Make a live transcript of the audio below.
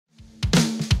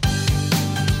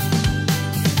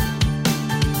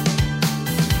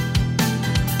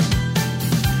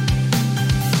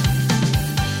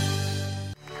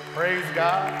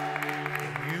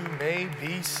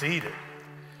seated.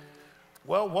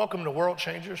 Well, welcome to World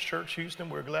Changers Church Houston.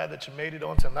 We're glad that you made it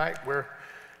on tonight. We're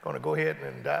going to go ahead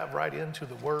and dive right into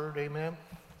the Word. Amen.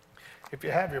 If you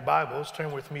have your Bibles,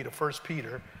 turn with me to 1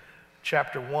 Peter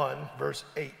chapter 1, verse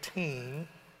 18,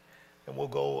 and we'll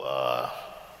go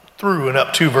through and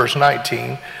up to verse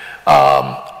 19.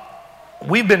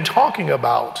 We've been talking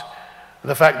about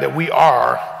the fact that we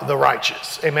are the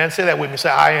righteous. Amen. Say that with me. Say,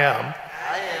 I am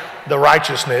the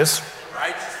righteousness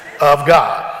of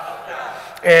God.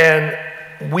 And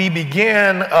we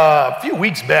began a few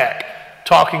weeks back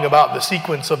talking about the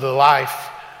sequence of the life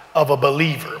of a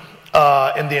believer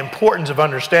and the importance of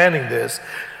understanding this.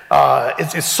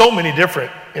 It's so many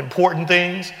different important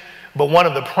things, but one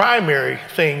of the primary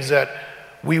things that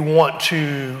we want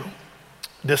to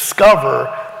discover,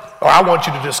 or I want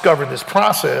you to discover this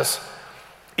process,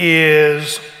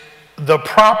 is the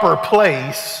proper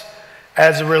place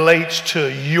as it relates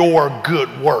to your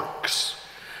good works.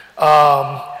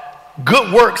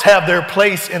 Good works have their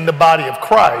place in the body of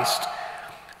Christ,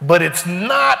 but it's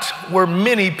not where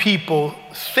many people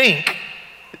think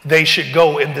they should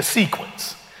go in the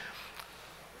sequence.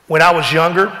 When I was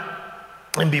younger,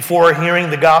 and before hearing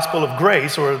the gospel of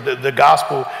grace, or the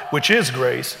gospel which is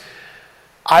grace,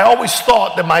 I always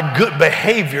thought that my good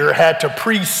behavior had to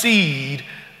precede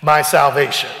my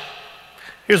salvation.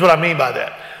 Here's what I mean by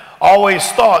that. I always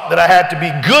thought that I had to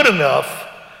be good enough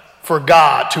for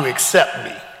God to accept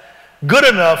me, good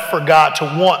enough for God to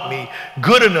want me,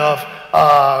 good enough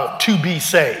to be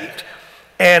saved.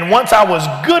 And once I was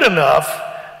good enough,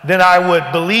 then I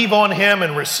would believe on him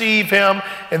and receive him,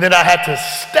 and then I had to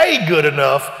stay good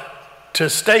enough to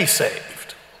stay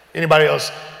saved. Anybody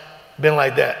else been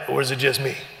like that, or is it just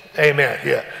me? Amen,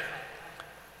 yeah.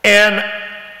 And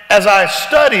as I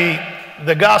study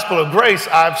the gospel of grace,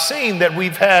 I've seen that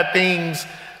we've had things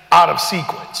out of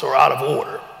sequence or out of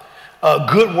order.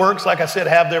 Good works, like I said,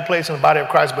 have their place in the body of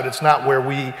Christ, but it's not where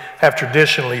we have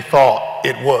traditionally thought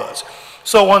it was.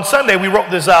 So on Sunday, we wrote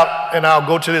this out, and I'll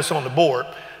go to this on the board.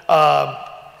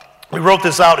 We wrote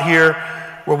this out here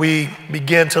where we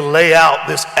begin to lay out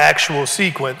this actual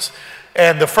sequence.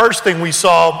 And the first thing we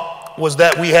saw was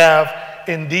that we have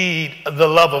indeed the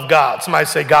love of God. Somebody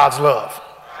say God's love.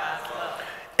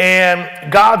 And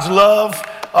God's love,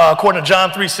 according to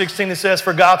John 3:16, it says,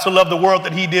 for God so loved the world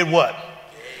that he did what?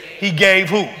 He gave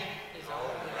who?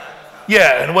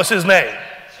 Yeah, and what's his name?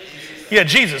 Jesus. Yeah,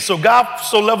 Jesus. So God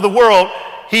so loved the world,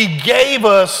 he gave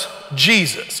us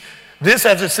Jesus. This,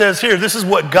 as it says here, this is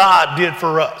what God did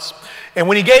for us. And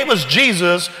when he gave us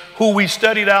Jesus, who we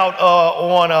studied out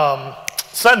on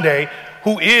Sunday,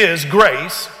 who is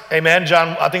grace, amen.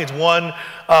 John, I think it's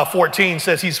 1:14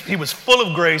 says he was full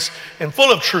of grace and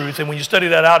full of truth. And when you study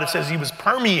that out, it says he was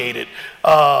permeated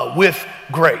with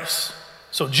grace.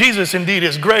 So Jesus indeed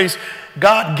is grace.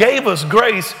 God gave us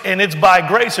grace, and it's by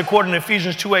grace, according to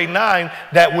Ephesians 2:8-9,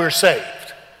 that we're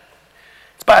saved.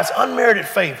 It's by his unmerited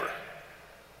favor,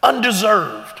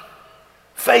 undeserved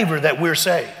favor that we're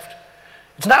saved.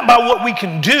 It's not by what we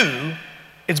can do,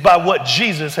 it's by what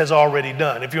Jesus has already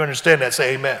done. If you understand that,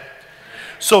 say amen.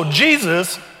 So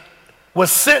Jesus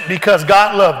was sent because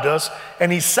God loved us,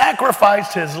 and he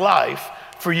sacrificed his life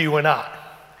for you and I.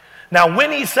 Now,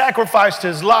 when he sacrificed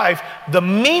his life, the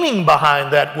meaning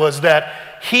behind that was that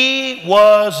he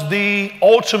was the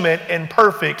ultimate and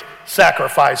perfect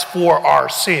sacrifice for our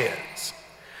sins.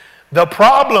 The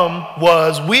problem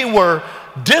was we were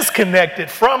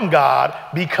disconnected from God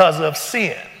because of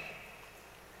sin.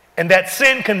 And that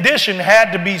sin condition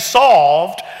had to be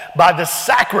solved by the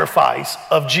sacrifice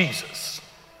of Jesus.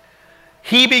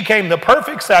 He became the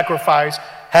perfect sacrifice,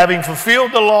 having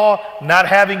fulfilled the law, not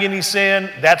having any sin.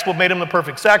 That's what made him the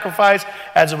perfect sacrifice.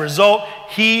 As a result,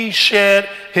 he shed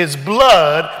his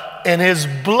blood, and his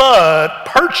blood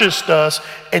purchased us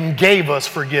and gave us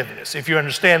forgiveness. If you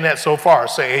understand that so far,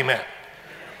 say amen.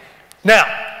 Now,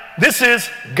 this is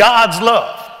God's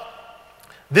love.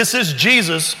 This is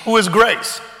Jesus, who is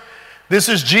grace. This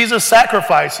is Jesus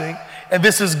sacrificing, and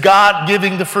this is God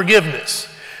giving the forgiveness.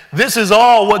 This is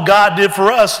all what God did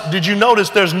for us. Did you notice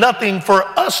there's nothing for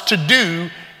us to do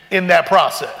in that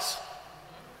process?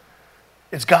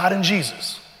 It's God and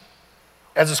Jesus.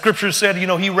 As the scripture said,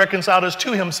 he reconciled us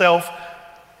to himself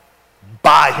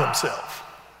by himself.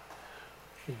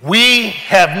 We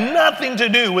have nothing to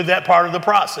do with that part of the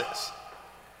process.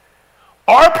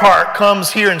 Our part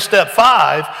comes here in step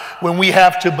 5 when we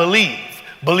have to believe.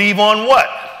 Believe on what?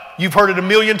 You've heard it a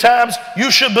million times.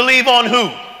 You should believe on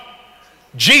who?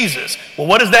 Jesus. Well,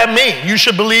 what does that mean? You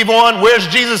should believe on, where's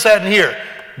Jesus at in here?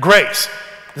 Grace,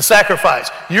 the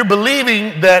sacrifice. You're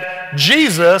believing that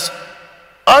Jesus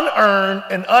unearned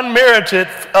and unmerited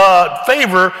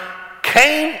favor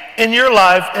came in your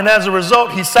life, and as a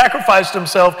result, he sacrificed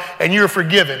himself and you're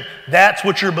forgiven. That's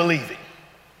what you're believing.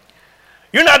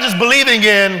 You're not just believing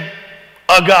in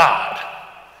a God.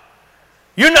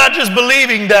 You're not just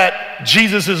believing that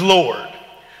Jesus is Lord.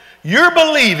 You're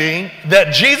believing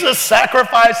that Jesus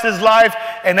sacrificed his life,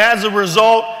 and as a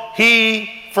result, he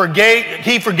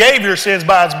forgave your sins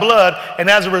by his blood, and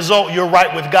as a result, you're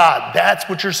right with God. That's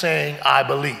what you're saying, I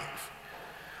believe.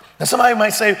 Now, somebody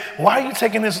might say, why are you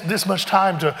taking this much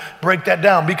time to break that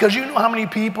down? Because you know how many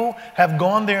people have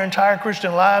gone their entire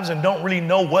Christian lives and don't really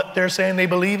know what they're saying they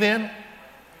believe in?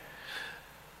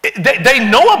 They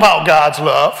know about God's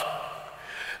love.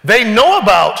 They know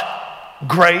about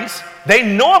grace. They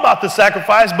know about the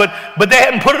sacrifice, but they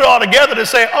haven't put it all together to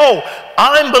say, oh,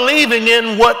 I'm believing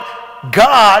in what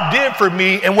God did for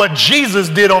me and what Jesus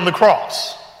did on the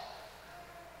cross.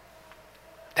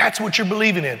 That's what you're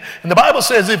believing in. And the Bible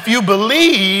says if you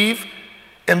believe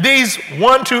in these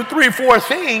 1, 2, 3, 4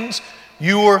 things,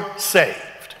 you're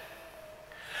saved.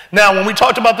 Now, when we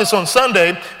talked about this on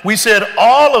Sunday, we said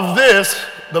all of this,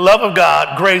 the love of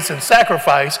God, grace and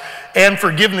sacrifice, and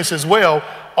forgiveness as well,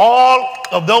 all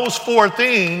of those 4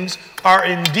 things are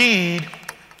indeed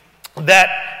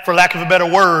that, for lack of a better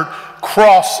word,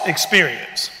 cross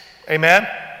experience. Amen?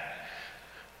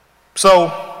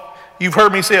 So, you've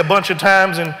heard me say a bunch of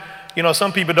times, and you know,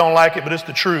 some people don't like it, but it's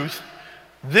the truth.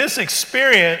 This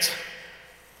experience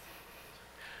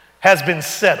has been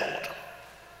settled.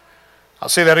 I'll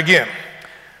say that again.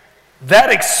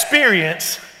 That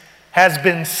experience has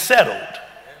been settled.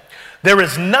 There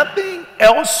is nothing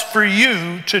else for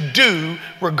you to do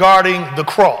regarding the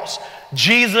cross.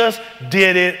 Jesus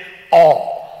did it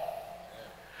all.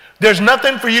 There's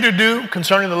nothing for you to do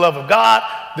concerning the love of God.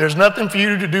 There's nothing for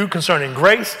you to do concerning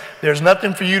grace. There's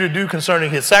nothing for you to do concerning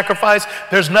his sacrifice.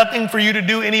 There's nothing for you to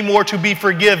do anymore to be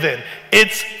forgiven.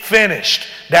 It's finished.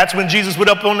 That's when Jesus went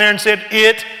up on there and said,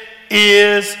 it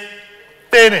is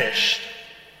finished.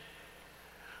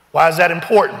 Why is that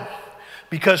important?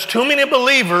 Because too many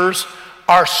believers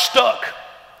are stuck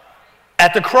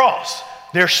at the cross.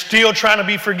 They're still trying to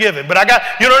be forgiven. But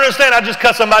you don't understand, I just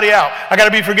cut somebody out. I got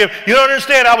to be forgiven. You don't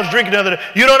understand, I was drinking the other day.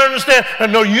 You don't understand.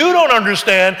 No, you don't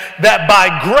understand that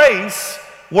by grace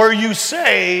were you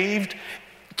saved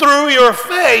through your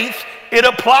faith. It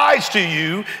applies to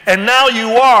you, and now you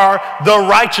are the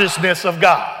righteousness of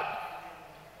God.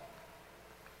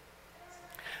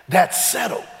 That's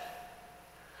settled.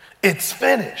 It's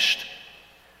finished.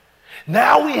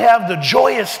 Now we have the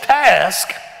joyous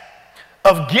task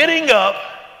of getting up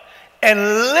and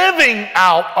living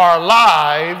out our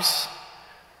lives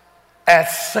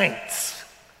as saints.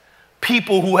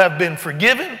 People who have been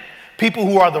forgiven, people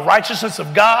who are the righteousness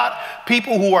of God,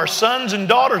 people who are sons and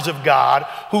daughters of God,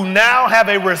 who now have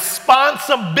a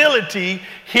responsibility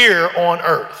here on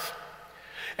earth.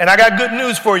 And I got good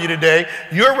news for you today.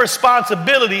 Your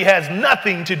responsibility has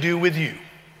nothing to do with you.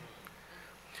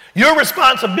 Your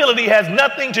responsibility has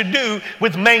nothing to do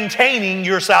with maintaining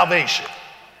your salvation.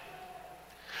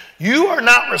 You are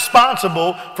not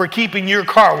responsible for keeping your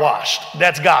car washed.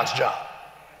 That's God's job.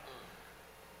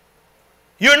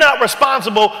 You're not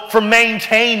responsible for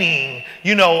maintaining,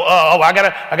 I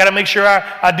gotta make sure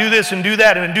I do this and do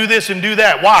that and do this and do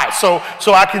that. Why?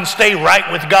 So I can stay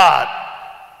right with God.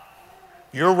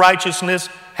 Your righteousness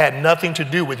had nothing to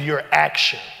do with your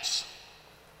actions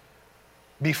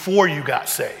before you got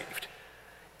saved.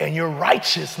 And your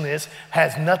righteousness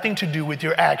has nothing to do with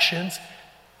your actions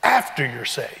after you're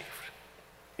saved.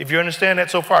 If you understand that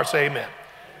so far, say amen.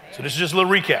 So this is just a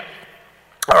little recap.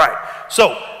 All right,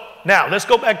 so now let's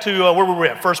go back to where we were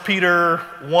at, 1 Peter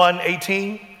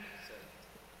 1:18.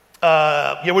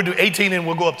 We'll do 18 and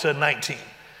we'll go up to 19.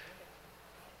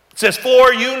 It says,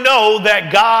 for you know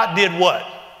that God did what?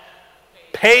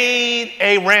 Paid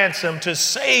a ransom to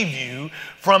save you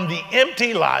from the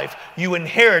empty life you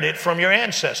inherited from your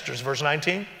ancestors. Verse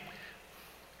 19.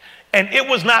 And it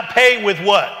was not paid with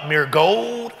what? Mere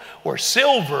gold or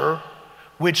silver,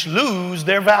 which lose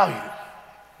their value.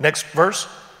 Next verse.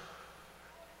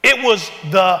 It was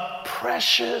the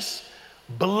precious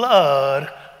blood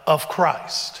of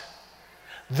Christ,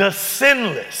 the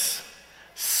sinless,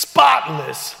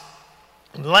 spotless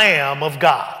Lamb of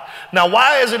God. Now,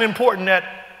 why is it important that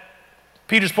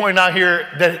Peter's pointing out here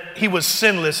that he was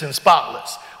sinless and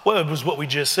spotless? Well, it was what we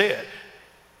just said.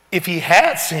 If he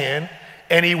had sinned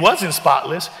and he wasn't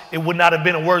spotless, it would not have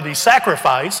been a worthy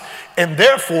sacrifice, and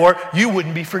therefore you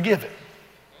wouldn't be forgiven.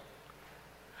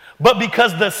 But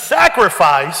because the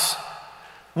sacrifice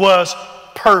was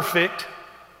perfect,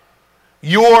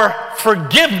 your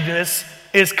forgiveness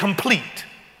is complete.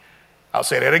 I'll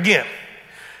say that again.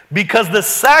 Because the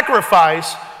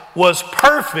sacrifice was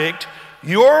perfect,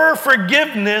 your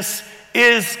forgiveness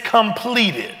is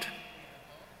completed.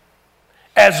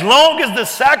 As long as the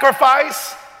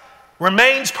sacrifice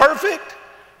remains perfect,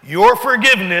 your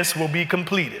forgiveness will be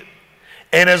completed.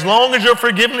 And as long as your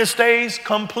forgiveness stays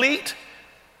complete,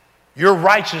 your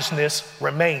righteousness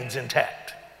remains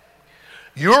intact.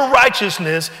 Your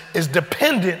righteousness is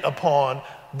dependent upon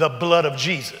the blood of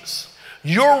Jesus.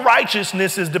 Your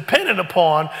righteousness is dependent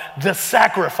upon the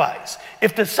sacrifice.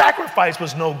 If the sacrifice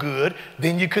was no good,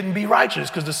 then you couldn't be righteous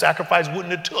because the sacrifice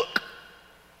wouldn't have took.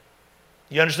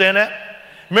 You understand that?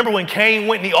 Remember when Cain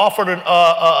went and he offered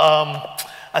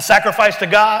a sacrifice to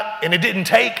God and it didn't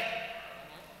take?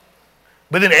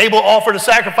 But then Abel offered a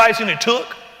sacrifice and it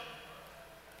took?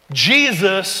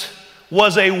 Jesus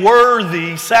was a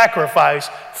worthy sacrifice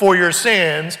for your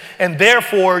sins, and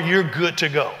therefore you're good to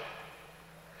go.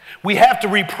 We have to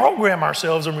reprogram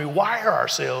ourselves and rewire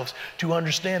ourselves to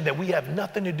understand that we have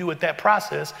nothing to do with that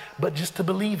process but just to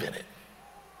believe in it.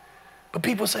 But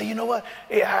people say, you know what?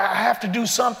 Hey, I have to do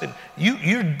something.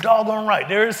 You're doggone right.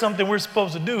 There is something we're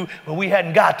supposed to do, but we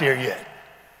hadn't got there yet.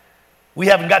 We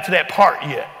haven't got to that part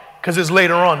yet because it's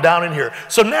later on down in here.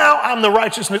 So now I'm the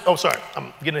righteousness. Oh, sorry.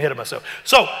 I'm getting ahead of myself.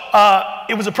 So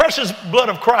it was the precious blood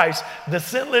of Christ, the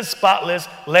sinless, spotless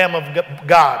Lamb of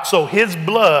God. So his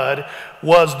blood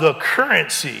was the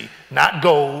currency, not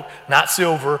gold, not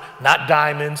silver, not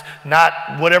diamonds, not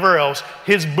whatever else.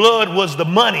 His blood was the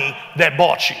money that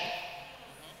bought you.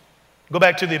 Go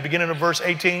back to the beginning of verse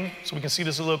 18 so we can see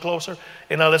this a little closer.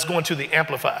 And now let's go into the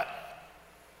Amplified.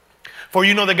 For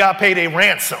you know that God paid a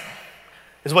ransom,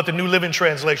 is what the New Living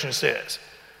Translation says.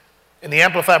 And the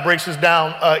Amplified breaks this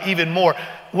down even more.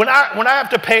 When I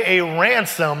have to pay a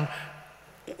ransom,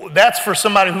 that's for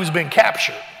somebody who's been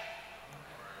captured.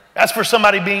 That's for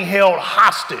somebody being held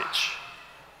hostage.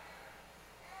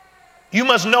 You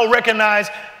must recognize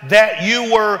that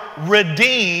you were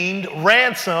redeemed,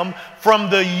 ransom, from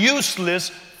the useless,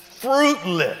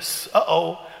 fruitless,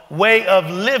 way of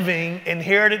living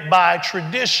inherited by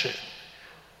tradition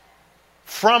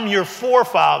from your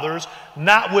forefathers,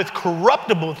 not with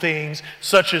corruptible things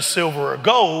such as silver or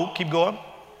gold. Keep going.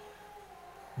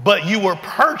 But you were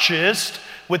purchased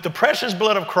with the precious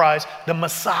blood of Christ, the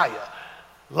Messiah,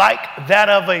 like that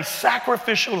of a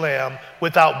sacrificial lamb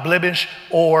without blemish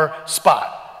or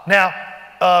spot. Now,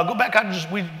 go back. I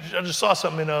just saw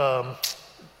something in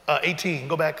 18.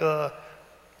 Go back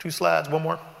 2 slides, one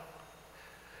more.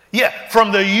 Yeah,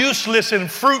 from the useless and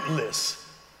fruitless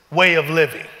way of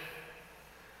living.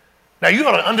 Now, you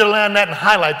ought to underline that and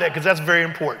highlight that because that's very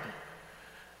important.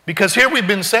 Because here we've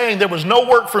been saying there was no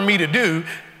work for me to do,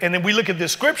 and then we look at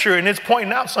this scripture and it's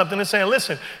pointing out something and saying,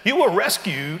 listen, you were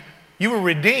rescued, you were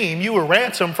redeemed, you were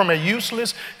ransomed from a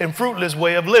useless and fruitless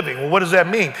way of living. Well, what does that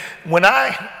mean? When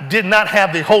I did not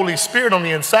have the Holy Spirit on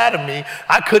the inside of me,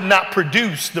 I could not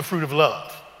produce the fruit of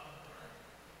love.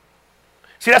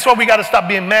 See, that's why we got to stop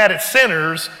being mad at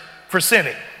sinners for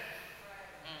sinning.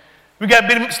 We got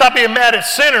to stop being mad at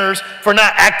sinners for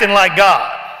not acting like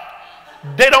God.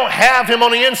 They don't have him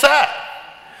on the inside.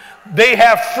 They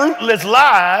have fruitless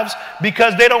lives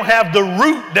because they don't have the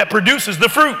root that produces the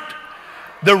fruit.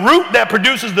 The root that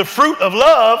produces the fruit of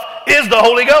love is the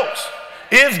Holy Ghost,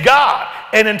 is God.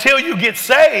 And until you get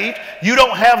saved, you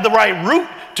don't have the right root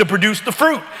to produce the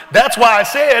fruit. That's why I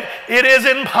said it is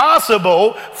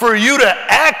impossible for you to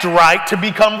act right to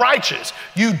become righteous.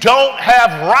 You don't have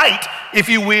right, if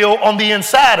you will, on the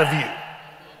inside of you.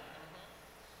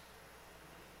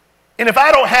 And if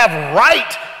I don't have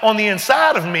right on the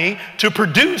inside of me to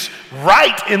produce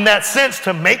right in that sense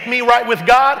to make me right with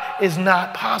God, is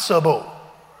not possible.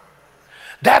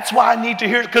 That's why I need to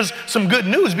hear some good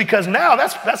news, because now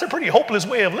that's a pretty hopeless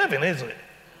way of living, isn't it?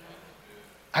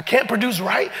 I can't produce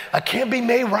right. I can't be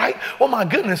made right. Oh my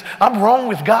goodness, I'm wrong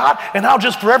with God and I'll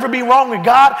just forever be wrong with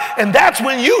God. And that's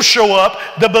when you show up,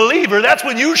 the believer, that's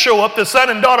when you show up, the son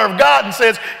and daughter of God, and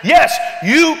says, yes,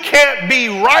 you can't be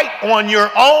right on your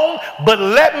own, but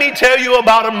let me tell you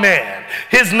about a man.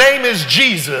 His name is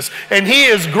Jesus, and he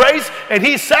is grace, and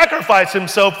he sacrificed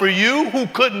himself for you who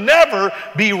could never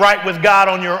be right with God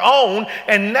on your own,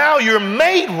 and now you're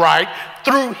made right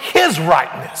through his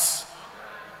rightness.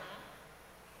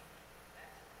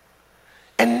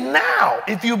 And now,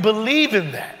 if you believe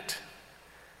in that,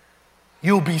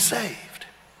 you'll be saved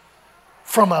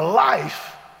from a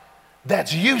life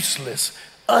that's useless,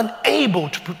 unable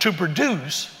to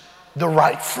produce the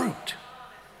right fruit.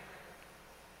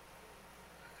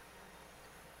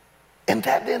 And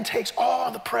that then takes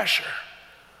all the pressure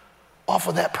off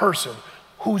of that person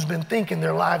who's been thinking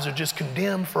their lives are just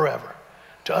condemned forever,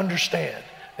 to understand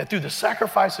that through the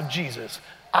sacrifice of Jesus,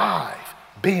 I've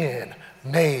been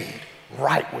made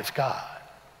right with God.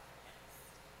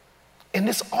 And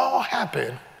this all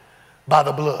happened by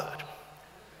the blood.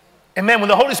 And man, when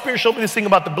the Holy Spirit showed me this thing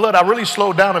about the blood, I really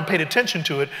slowed down and paid attention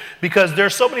to it, because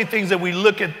there's so many things that we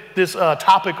look at this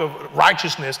topic of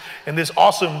righteousness and this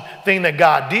awesome thing that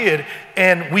God did,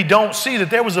 and we don't see that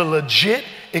there was a legit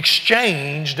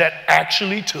exchange that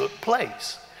actually took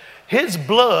place. His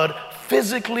blood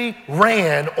physically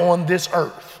ran on this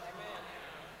earth.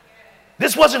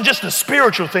 This wasn't just a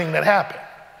spiritual thing that happened.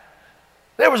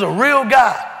 There was a real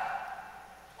God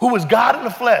who was God in the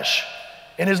flesh,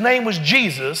 and his name was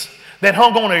Jesus, that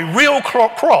hung on a real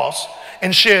cross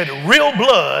and shed real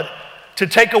blood to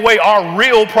take away our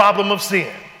real problem of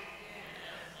sin.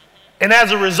 And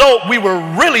as a result, we were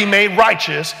really made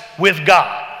righteous with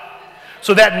God.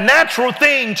 So that natural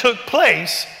thing took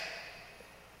place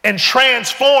and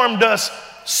transformed us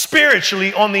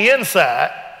spiritually on the inside.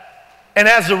 And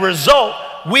as a result,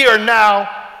 we are now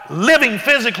living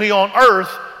physically on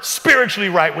earth, spiritually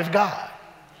right with God.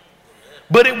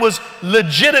 But it was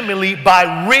legitimately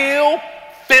by real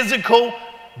physical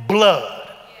blood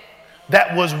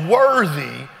that was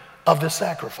worthy of the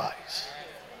sacrifice.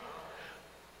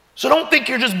 So don't think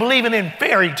you're just believing in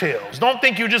fairy tales. Don't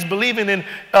think you're just believing in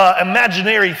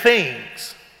imaginary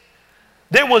things.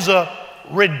 There was a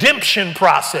redemption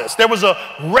process. There was a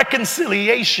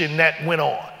reconciliation that went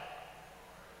on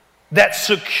that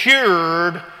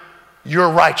secured your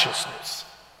righteousness.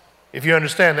 If you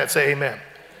understand that, say amen.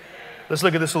 Let's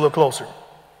look at this a little closer.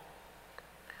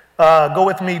 Go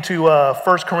with me to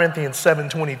 1 Corinthians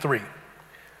 7:23.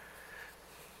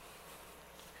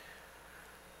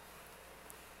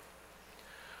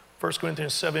 First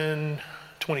Corinthians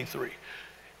 7:23.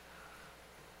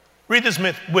 Read this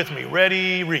with me.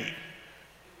 Ready, read.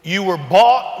 You were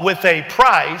bought with a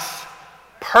price,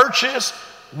 purchased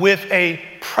with a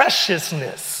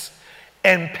preciousness,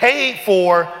 and paid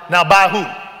for, now by who?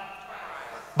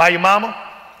 By your mama?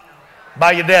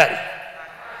 By your daddy?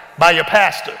 By your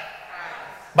pastor?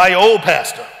 By your old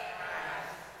pastor?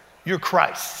 You're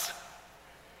Christ's.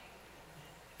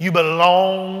 You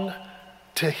belong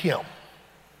to him.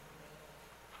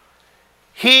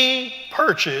 He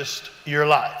purchased your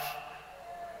life.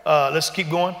 Let's keep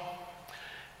going.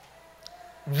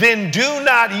 Then do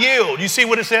not yield. You see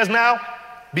what it says now?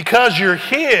 Because you're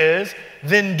his,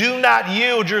 then do not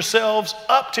yield yourselves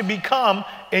up to become,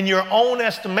 in your own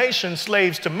estimation,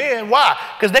 slaves to men. Why?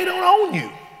 Because they don't own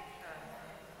you.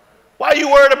 Why are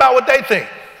you worried about what they think?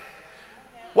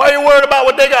 Why are you worried about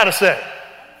what they got to say?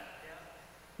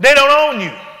 They don't own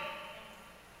you.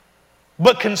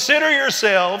 But consider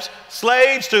yourselves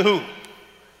slaves to who?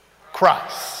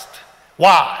 Christ.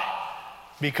 Why?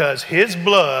 Because his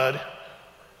blood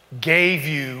gave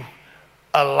you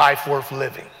a life worth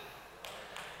living.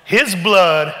 His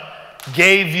blood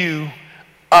gave you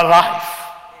a life.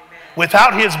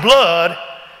 Without his blood,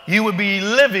 you would be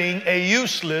living a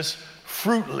useless,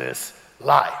 fruitless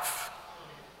life.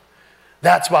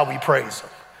 That's why we praise him.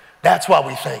 That's why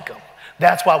we thank him.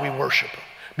 That's why we worship him.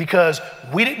 Because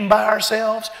we didn't buy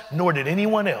ourselves, nor did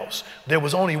anyone else. There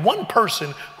was only one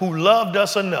person who loved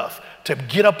us enough to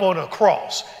get up on a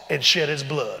cross and shed his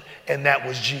blood, and that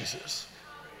was Jesus.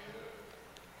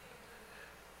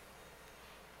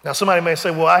 Now, somebody may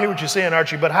say, well, I hear what you're saying,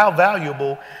 Archie, but how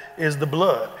valuable is the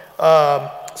blood?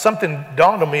 Something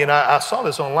dawned on me, and I saw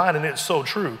this online, and it's so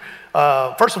true.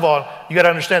 First of all, you got to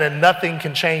understand that nothing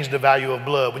can change the value of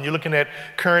blood. When you're looking at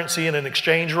currency and an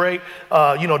exchange rate,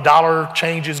 dollar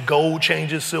changes, gold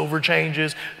changes, silver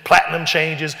changes, platinum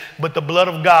changes, but the blood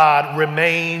of God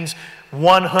remains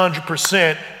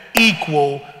 100%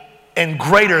 equal and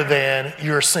greater than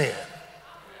your sin.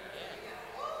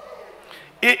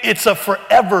 It's a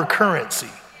forever currency.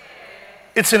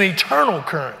 It's an eternal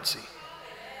currency.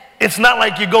 It's not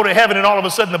like you go to heaven and all of a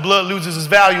sudden the blood loses its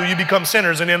value, you become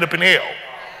sinners and end up in hell.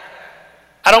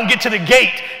 I don't get to the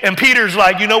gate and Peter's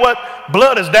like, you know what?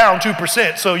 Blood is down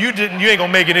 2%, so you ain't gonna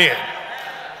make it in.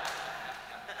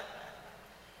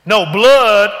 No,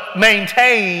 blood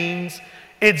maintains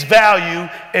its value,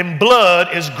 and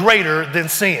blood is greater than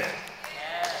sin.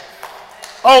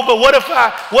 Oh, but what if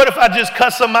I just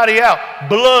cuss somebody out?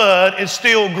 Blood is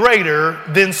still greater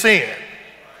than sin.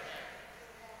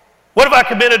 What if I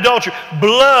commit adultery?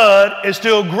 Blood is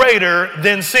still greater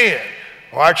than sin.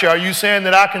 Archie, are you saying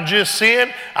that I can just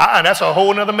sin? That's a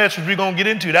whole other message we're going to get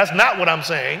into. That's not what I'm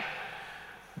saying.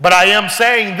 But I am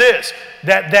saying this,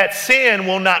 that sin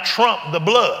will not trump the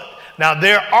blood. Now,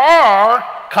 there are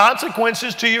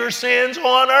consequences to your sins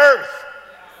on earth.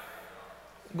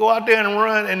 Go out there and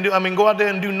run and go out there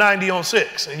and do 90 on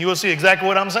 6, and you will see exactly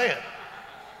what I'm saying.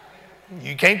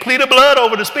 You can't plead the blood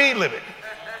over the speed limit.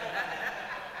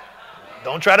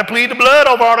 Don't try to plead the blood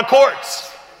over all the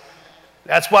courts.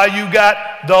 That's why you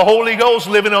got the Holy Ghost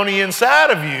living on the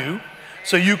inside of you,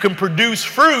 so you can produce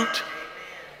fruit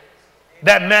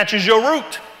that matches your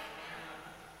root.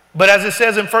 But as it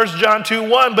says in 1 John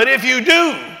 2:1, but if you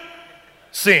do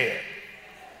sin,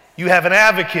 you have an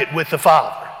advocate with the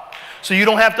Father. So you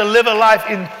don't have to live a life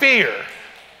in fear.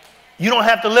 You don't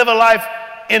have to live a life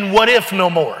in what if no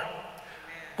more.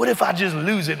 What if I just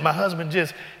lose it? My husband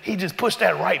he just pushed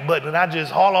that right button and I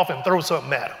just haul off and throw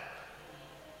something at him.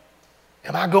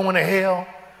 Am I going to hell?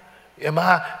 Am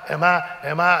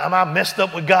I messed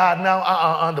up with God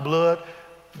now?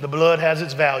 The blood has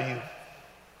its value.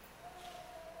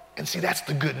 And see, that's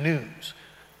the good news.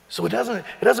 So it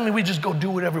doesn't mean we just go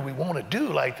do whatever we want to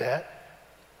do like that.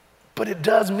 But it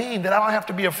does mean that I don't have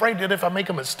to be afraid that if I make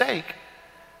a mistake,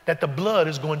 that the blood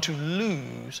is going to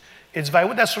lose its value.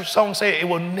 What that song say? It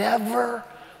will never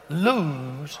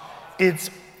lose its,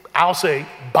 I'll say,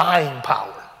 buying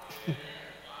power.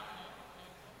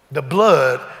 The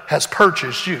blood has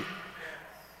purchased you.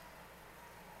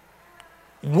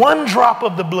 One drop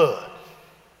of the blood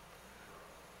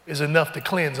is enough to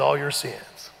cleanse all your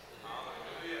sins.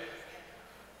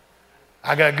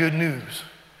 I got good news.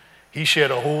 He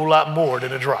shed a whole lot more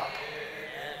than a drop.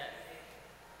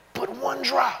 But one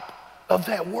drop of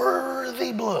that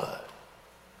worthy blood.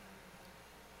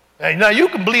 Now you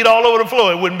can bleed all over the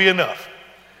floor, it wouldn't be enough.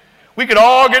 We could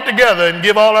all get together and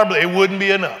give all our blood, it wouldn't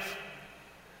be enough.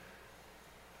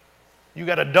 You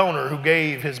got a donor who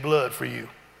gave his blood for you.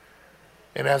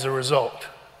 And as a result,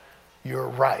 you're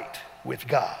right with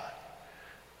God.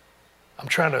 I'm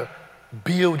trying to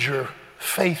build your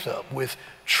faith up with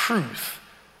truth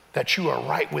that you are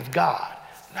right with God,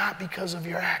 not because of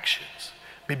your actions,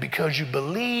 but because you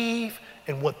believe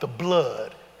in what the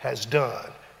blood has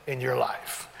done in your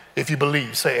life. If you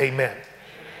believe, say amen.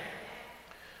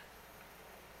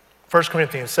 1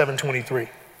 Corinthians 7:23.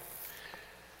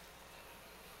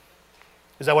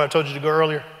 Is that what I told you to go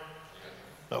earlier?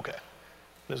 Okay,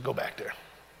 let's go back there.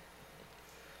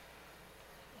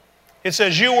 It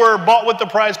says, you were bought with the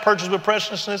price, purchased with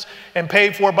preciousness, and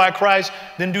paid for by Christ.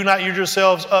 Then do not use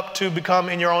yourselves up to become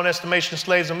in your own estimation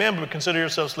slaves of men, but consider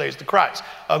yourselves slaves to Christ.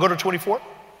 Go to 24.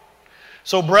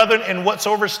 So brethren, in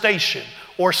whatsoever station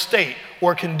or state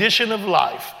or condition of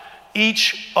life,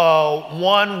 each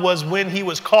one was when he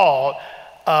was called,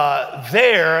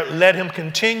 there let him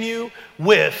continue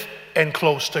with and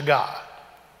close to God.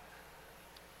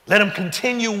 Let him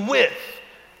continue with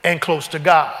and close to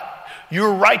God.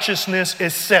 Your righteousness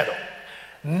is settled.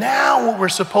 Now what we're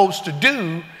supposed to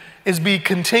do is be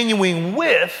continuing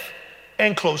with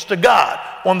and close to God.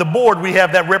 On the board we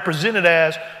have that represented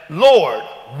as, Lord,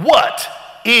 what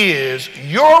is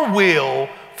your will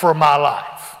for my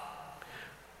life?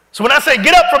 So when I say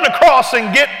get up from the cross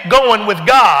and get going with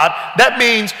God, that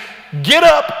means get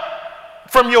up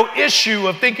from your issue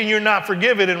of thinking you're not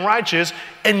forgiven and righteous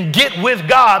and get with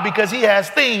God because he has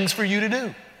things for you to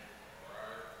do.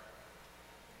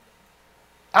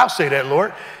 I'll say that,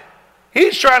 Lord.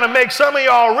 He's trying to make some of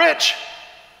y'all rich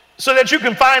so that you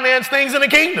can finance things in the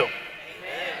kingdom.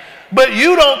 Amen. But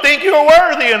you don't think you're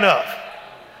worthy enough.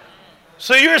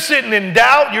 So you're sitting in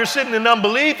doubt, you're sitting in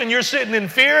unbelief, and you're sitting in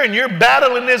fear, and you're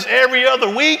battling this every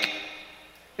other week.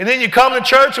 And then you come to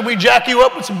church and we jack you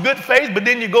up with some good faith, but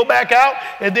then you go back out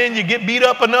and then you get beat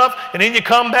up enough and then you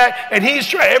come back and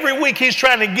every week he's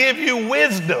trying to give you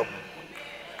wisdom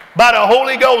by the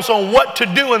Holy Ghost on what to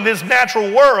do in this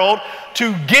natural world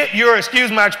to get your,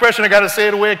 excuse my expression, I got to say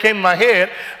it the way it came in my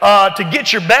head, to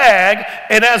get your bag.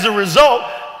 And as a result,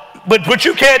 but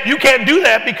you can't do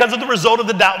that because of the result of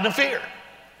the doubt and the fear.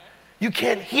 You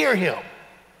can't hear him.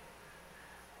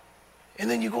 And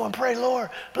then you go and pray,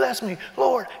 Lord, bless me.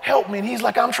 Lord, help me. And he's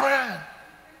like, I'm trying.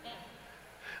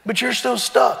 But you're still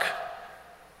stuck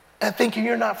at thinking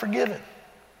you're not forgiven.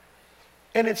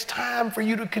 And it's time for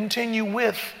you to continue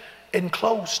with and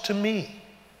close to me.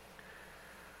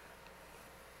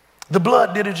 The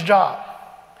blood did its job.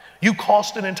 You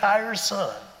cost an entire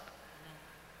son.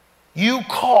 You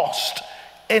cost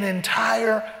an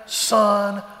entire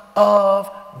son of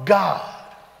God.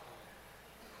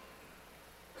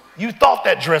 You thought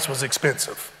that dress was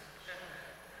expensive.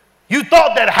 You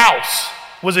thought that house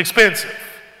was expensive.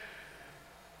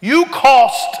 You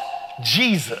cost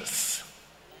Jesus.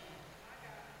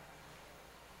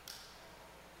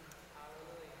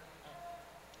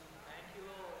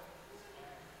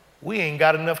 We ain't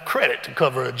got enough credit to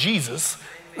cover a Jesus.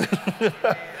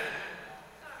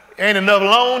 Ain't enough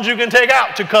loans you can take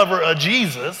out to cover a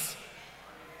Jesus.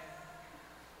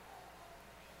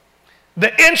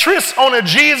 The interest on a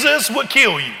Jesus would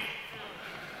kill you.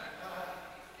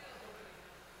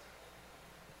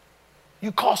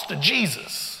 You cost a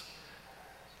Jesus,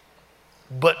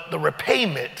 but the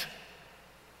repayment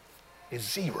is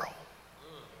zero.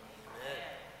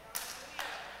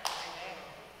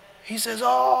 He says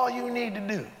all you need to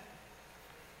do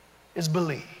is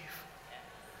believe.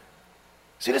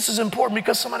 See, this is important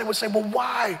because somebody would say, well,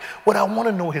 why would I want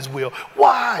to know his will?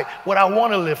 Why would I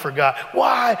want to live for God?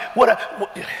 Why would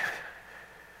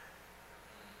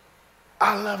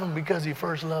I love him because he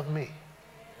first loved me.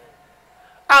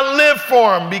 I live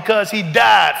for him because he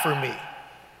died for me.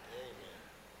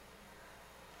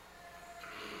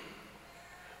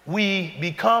 We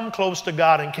become close to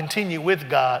God and continue with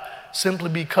God simply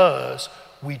because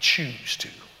we choose to.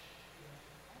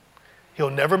 He'll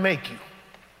never make you.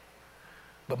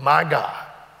 But my God,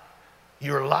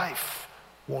 your life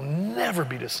will never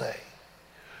be the same.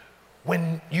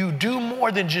 When you do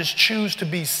more than just choose to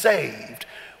be saved,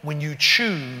 when you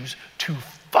choose to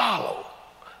follow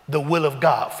the will of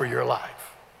God for your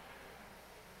life.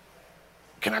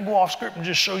 Can I go off script and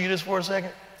just show you this for a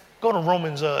second? Go to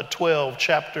Romans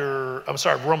chapter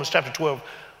 12,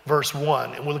 verse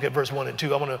 1, and we'll look at verse 1 and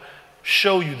 2. I want to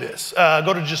show you this.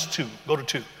 Go to just 2. Go to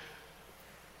 2.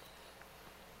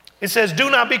 It says, do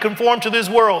not be conformed to this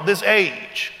world, this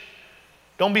age.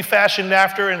 Don't be fashioned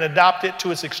after and adopted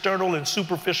to its external and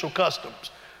superficial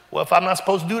customs. Well, if I'm not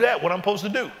supposed to do that, what am I supposed to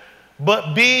do?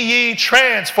 But be ye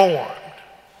transformed.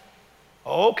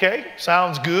 Okay,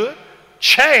 sounds good.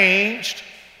 Changed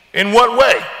in what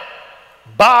way?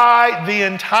 By the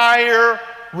entire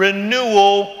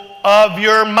renewal of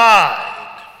your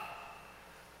mind.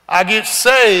 I get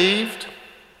saved,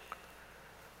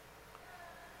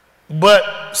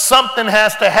 but something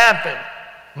has to happen.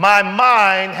 My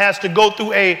mind has to go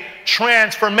through a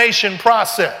transformation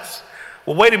process.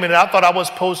 Well, wait a minute, I thought I was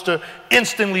supposed to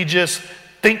instantly just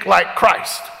think like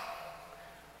Christ.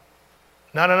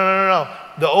 No.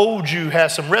 The old you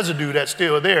has some residue that's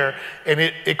still there, and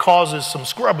it causes some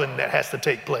scrubbing that has to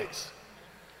take place.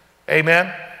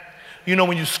 Amen? You know,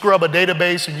 when you scrub a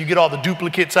database and you get all the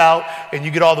duplicates out and you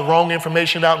get all the wrong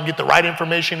information out and get the right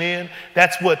information in,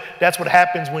 that's what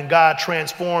happens when God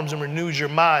transforms and renews your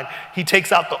mind. He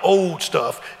takes out the old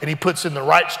stuff and he puts in the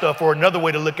right stuff. Or another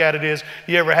way to look at it is,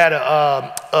 you ever had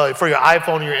for your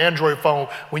iPhone or your Android phone,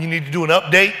 when you need to do an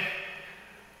update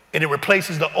and it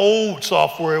replaces the old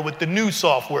software with the new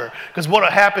software? Because what will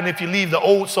happen if you leave the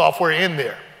old software in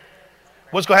there?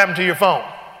 What's going to happen to your phone?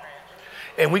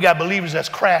 And we got believers that's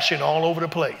crashing all over the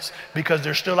place because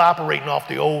they're still operating off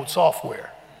the old software.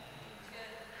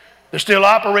 They're still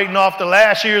operating off the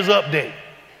last year's update.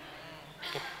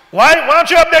 Why don't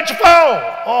you update your phone?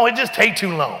 Oh, it just take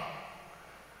too long.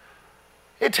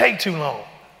 It take too long.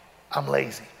 I'm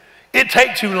lazy. It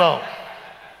take too long.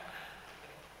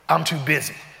 I'm too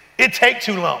busy. It take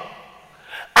too long.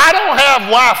 I don't have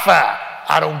Wi-Fi.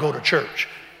 I don't go to church.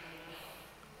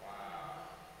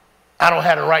 I don't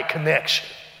have the right connection.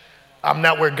 I'm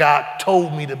not where God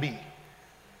told me to be.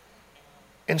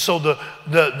 And so the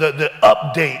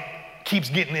update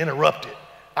keeps getting interrupted.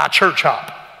 I church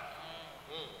hop.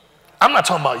 I'm not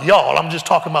talking about y'all. I'm just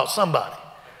talking about somebody.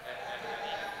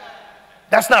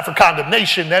 That's not for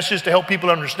condemnation. That's just to help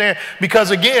people understand. Because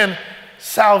again,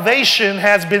 salvation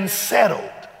has been settled.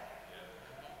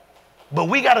 But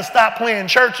we got to stop playing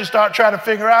church and start trying to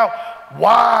figure out,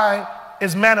 why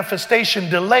is manifestation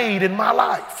delayed in my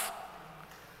life?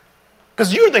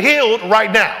 Because you're the healed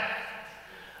right now.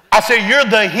 I say you're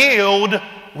the healed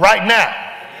right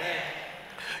now.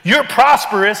 You're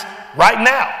prosperous right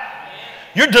now.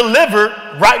 You're delivered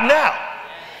right now.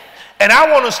 And I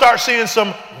want to start seeing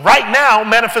some right now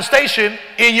manifestation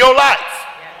in your life.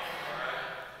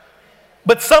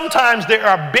 But sometimes there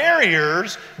are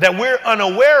barriers that we're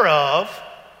unaware of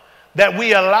that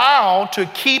we allow to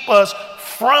keep us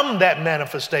from that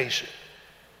manifestation.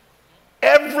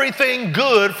 Everything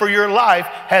good for your life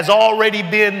has already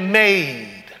been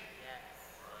made.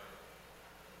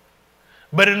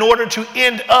 But in order to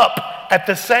end up at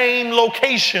the same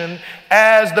location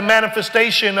as the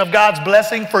manifestation of God's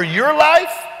blessing for your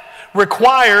life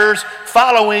requires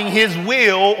following his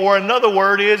will, or another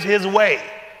word is his way.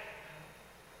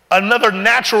 Another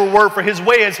natural word for his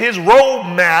way is his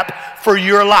roadmap for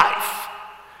your life.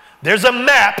 There's a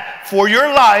map for your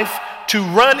life to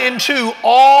run into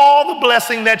all the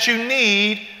blessing that you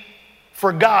need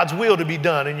for God's will to be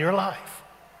done in your life.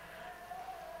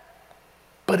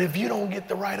 But if you don't get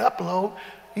the right upload,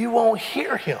 you won't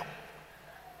hear him.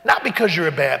 Not because you're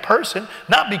a bad person,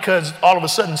 not because all of a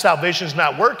sudden salvation is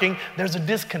not working. There's a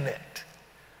disconnect.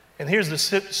 And here's the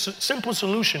simple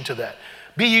solution to that.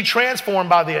 Be ye transformed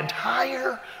by the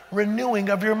entire renewing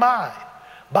of your mind,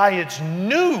 by its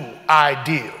new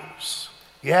ideals.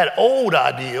 You had old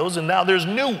ideals and now there's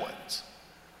new ones.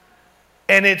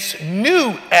 And it's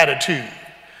new attitude.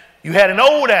 You had an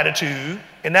old attitude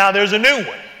and now there's a new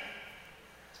one.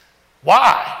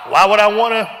 Why? Why would I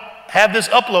want to have this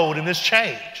upload and this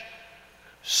change?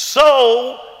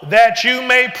 So that you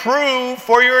may prove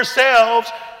for yourselves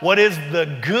what is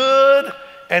the good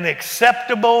and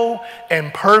acceptable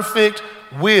and perfect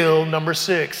will, number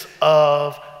 6,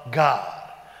 of God.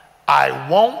 I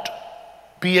won't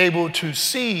be able to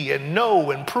see and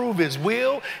know and prove his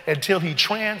will until he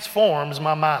transforms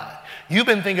my mind. You've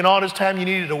been thinking all this time you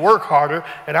needed to work harder,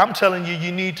 and I'm telling you,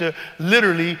 you need to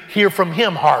literally hear from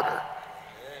him harder.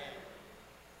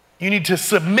 You need to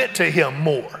submit to him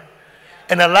more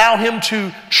and allow him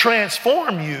to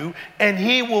transform you, and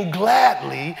he will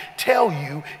gladly tell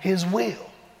you his will.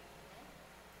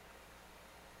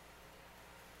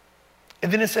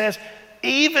 And then it says,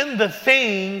 even the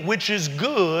thing which is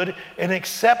good and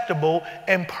acceptable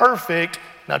and perfect,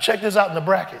 now check this out in the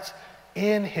brackets,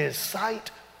 in his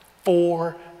sight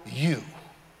for you.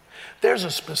 There's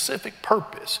a specific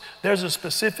purpose, there's a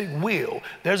specific will,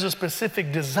 there's a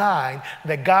specific design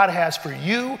that God has for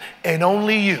you and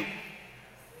only you.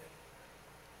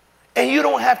 And you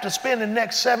don't have to spend the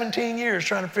next 17 years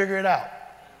trying to figure it out.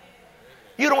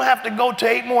 You don't have to go to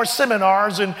 8 more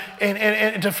seminars and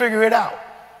to figure it out.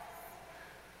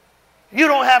 You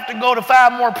don't have to go to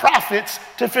 5 more prophets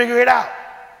to figure it out.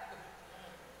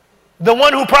 The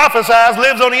one who prophesies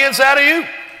lives on the inside of you.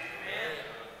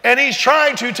 And he's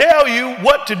trying to tell you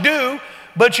what to do,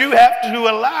 but you have to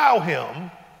allow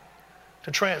him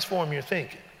to transform your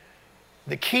thinking.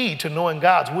 The key to knowing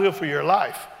God's will for your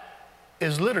life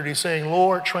is literally saying,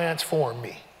 Lord, transform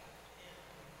me.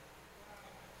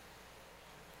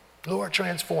 Lord,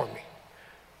 transform me.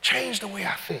 Change the way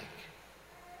I think.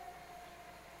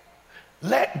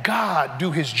 Let God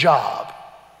do his job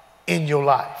in your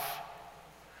life.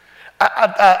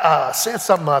 I said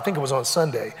something, I think it was on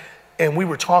Sunday, and we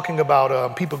were talking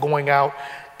about people going out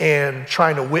and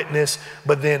trying to witness,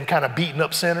 but then kind of beating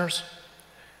up sinners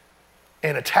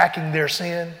and attacking their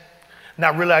sin,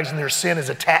 not realizing their sin is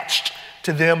attached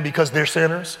to them because they're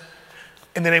sinners.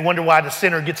 And then they wonder why the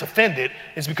sinner gets offended.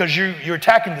 It's because you're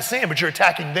attacking the sin, but you're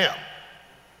attacking them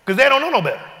because they don't know no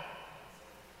better.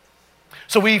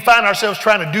 So we find ourselves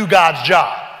trying to do God's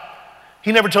job.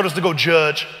 He never told us to go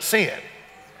judge sin.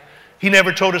 He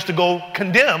never told us to go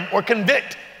condemn or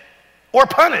convict or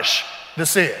punish the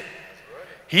sin.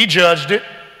 He judged it.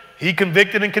 He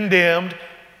convicted and condemned.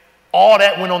 All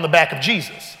that went on the back of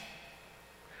Jesus.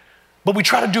 But we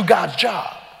try to do God's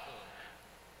job.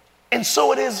 And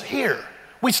so it is here.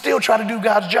 We still try to do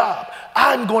God's job.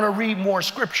 I'm going to read more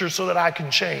scripture so that I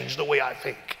can change the way I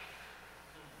think.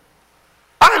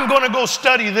 I'm going to go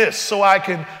study this so I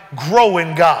can grow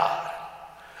in God.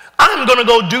 I'm going to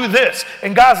go do this.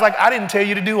 And God's like, I didn't tell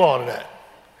you to do all of that.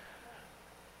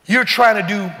 You're trying to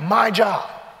do my job.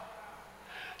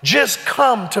 Just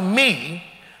come to me,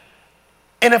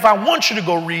 and if I want you to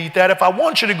go read that, if I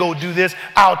want you to go do this,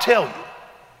 I'll tell you.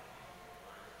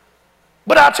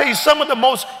 But I'll tell you, some of the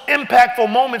most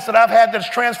impactful moments that I've had that's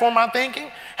transformed my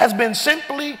thinking has been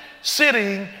simply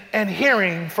sitting and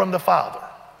hearing from the Father.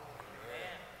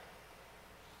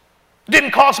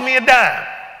 Didn't cost me a dime.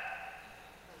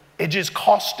 It just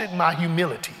costed my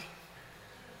humility.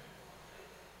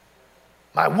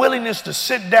 My willingness to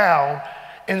sit down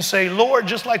and say, Lord,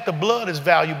 just like the blood is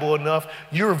valuable enough,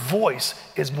 your voice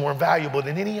is more valuable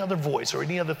than any other voice or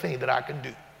any other thing that I can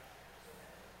do.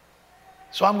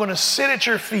 So I'm going to sit at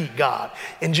your feet, God,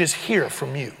 and just hear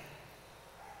from you.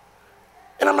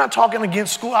 And I'm not talking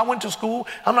against school. I went to school.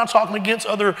 I'm not talking against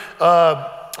other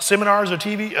seminars or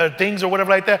TV things or whatever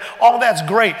like that. All that's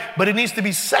great, but it needs to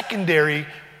be secondary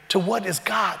to what is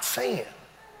God saying.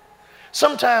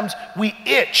 Sometimes we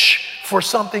itch for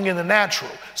something in the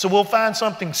natural. So we'll find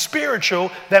something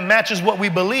spiritual that matches what we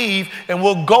believe, and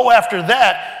we'll go after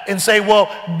that and say,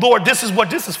 well, Lord, this is what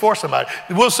this is for somebody.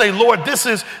 We'll say, Lord, this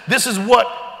is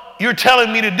what you're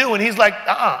telling me to do. And he's like,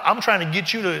 I'm trying to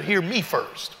get you to hear me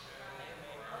first.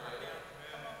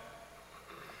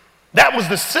 That was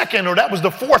the second, or that was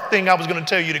the fourth thing I was going to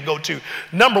tell you to go to.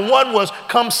 Number one was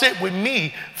come sit with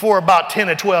me for about 10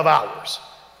 or 12 hours.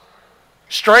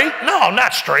 Straight? No,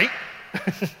 not straight.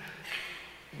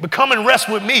 But come and rest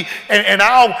with me, and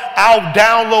I'll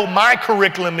download my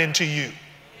curriculum into you.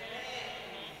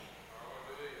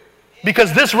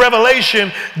 Because this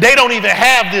revelation, they don't even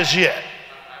have this yet.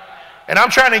 And I'm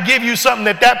trying to give you something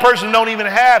that that person don't even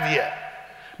have yet.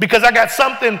 Because I got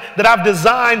something that I've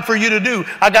designed for you to do.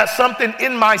 I got something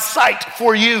in my sight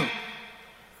for you.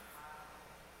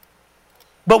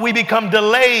 But we become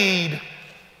delayed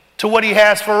to what he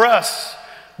has for us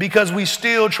because we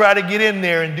still try to get in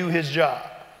there and do his job.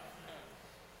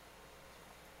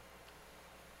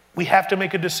 We have to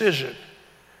make a decision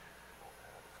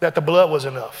that the blood was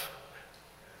enough.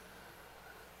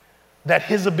 That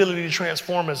his ability to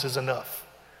transform us is enough.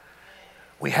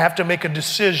 We have to make a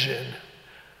decision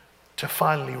to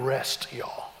finally rest,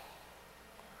 y'all.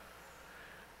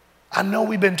 I know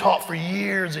we've been taught for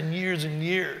years and years and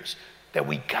years that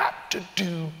we got to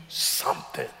do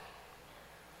something.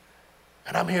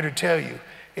 And I'm here to tell you,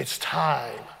 it's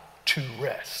time to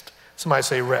rest. Somebody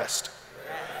say rest.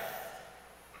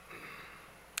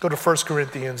 Go to 1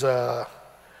 Corinthians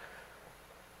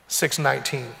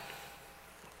 6:19.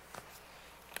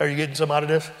 Are you getting some out of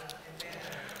this?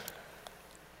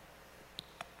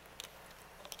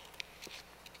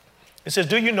 It says,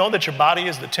 do you know that your body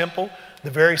is the temple,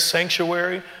 the very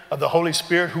sanctuary of the Holy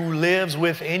Spirit who lives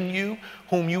within you,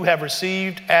 whom you have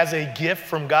received as a gift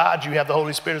from God? You have the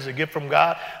Holy Spirit as a gift from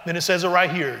God. Then it says it right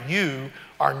here, you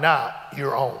are not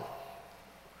your own.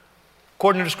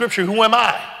 According to the scripture, who am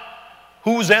I?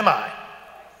 Whose am I?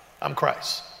 I'm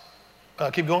Christ.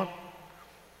 Keep going.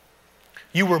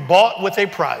 You were bought with a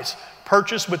price,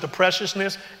 purchased with the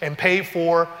preciousness, and paid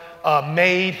for,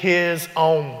 made his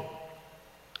own.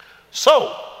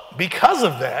 So, because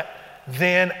of that,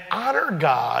 then honor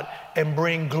God and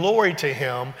bring glory to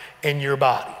him in your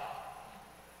body.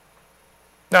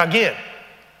 Now again,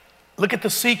 look at the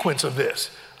sequence of this.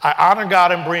 I honor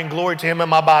God and bring glory to him in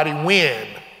my body when?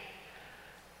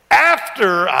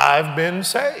 After I've been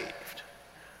saved.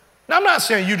 Now, I'm not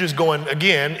saying you just going,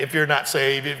 again, if you're not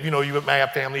saved, if you may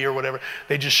have family or whatever,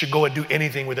 they just should go and do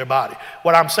anything with their body.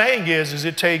 What I'm saying is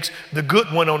it takes the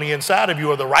good one on the inside of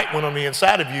you or the right one on the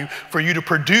inside of you for you to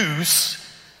produce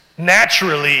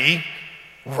naturally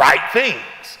right things.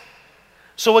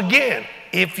 So again,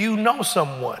 if you know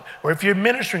someone or if you're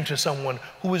ministering to someone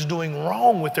who is doing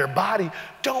wrong with their body,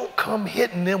 don't come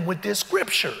hitting them with this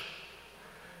scripture.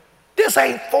 This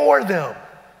ain't for them.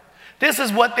 This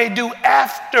is what they do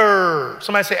after.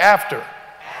 Somebody say after.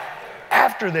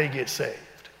 After they get saved.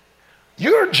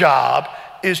 Your job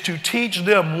is to teach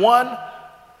them 1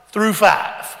 through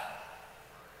 5.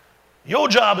 Your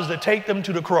job is to take them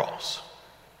to the cross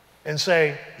and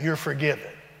say, you're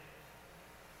forgiven.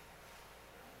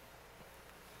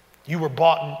 You were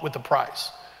bought with a price.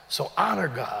 So honor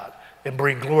God and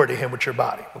bring glory to him with your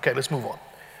body. Okay, let's move on.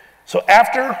 So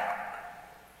after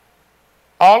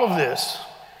all of this,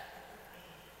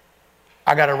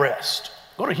 I got to rest.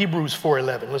 Go to Hebrews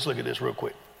 4:11. Let's look at this real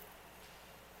quick.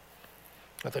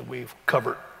 I think we've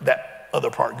covered that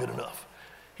other part good enough.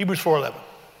 Hebrews 4:11.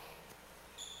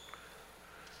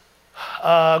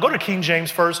 Go to King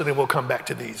James first, and then we'll come back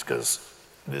to these because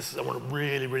I want to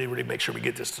really, really, really make sure we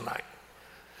get this tonight.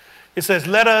 It says,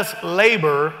 let us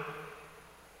labor.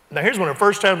 Now, here's one of the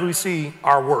first times we see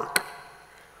our work.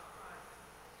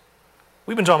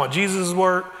 We've been talking about Jesus'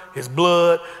 work, his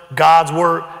blood, God's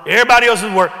work, everybody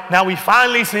else's work. Now we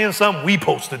finally seeing something we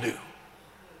supposed to do.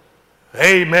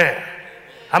 Amen.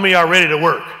 How many of y'all ready to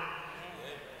work?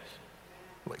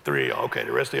 Like 3 of y'all. Okay,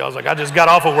 the rest of y'all's like, I just got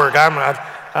off of work. I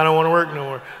don't want to work no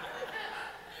more.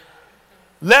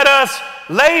 Let us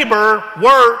labor,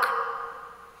 work,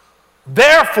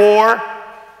 therefore,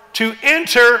 to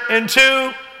enter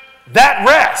into that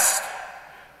rest.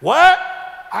 What?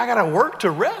 I got to work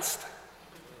to rest?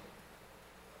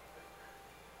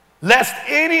 Lest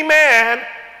any man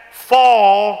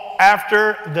fall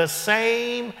after the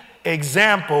same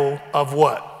example of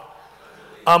what?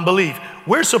 Unbelief.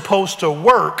 We're supposed to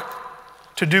work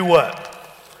to do what?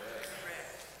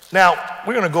 Now,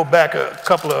 we're going to go back a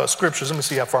couple of scriptures. Let me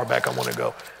see how far back I want to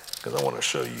go because I want to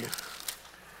show you.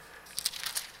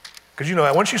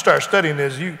 Because once you start studying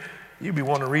this, you be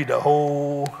wanting to read the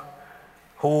whole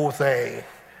thing.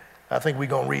 I think we're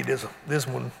going to read this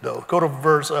one, though. Go to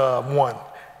verse 1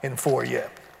 and 4, yeah.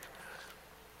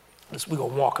 We're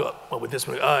going to walk up with this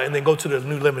one. And then go to the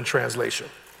New Living Translation.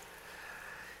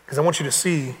 Because I want you to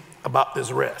see about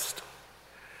this rest.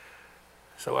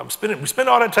 So we spend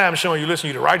all that time showing you, listen,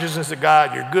 you're the righteousness of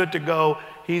God, you're good to go,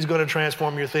 he's going to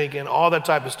transform your thinking, all that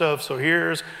type of stuff. So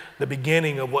here's the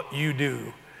beginning of what you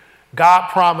do.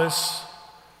 God's promise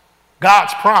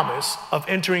of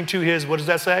entering to his, what does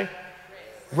that say?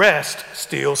 Rest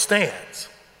still stands.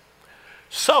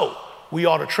 So we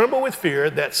ought to tremble with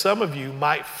fear that some of you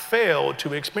might fail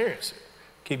to experience it.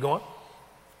 Keep going.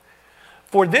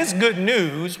 For this good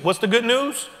news, what's the good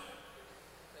news?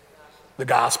 The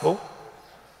gospel,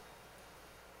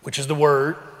 which is the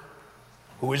word,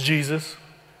 who is Jesus,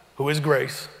 who is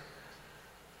grace.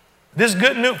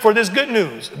 For this good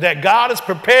news, that God has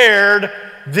prepared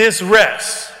this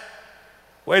rest.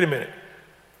 Wait a minute.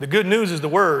 The good news is the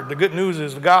word. The good news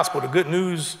is the gospel. The good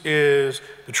news is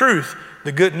the truth.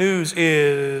 The good news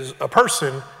is a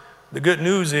person. The good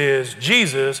news is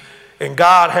Jesus. And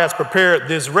God has prepared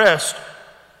this rest.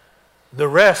 The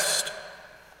rest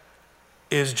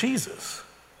is Jesus.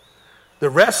 The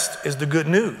rest is the good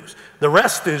news. The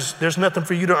rest is there's nothing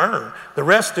for you to earn. The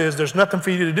rest is there's nothing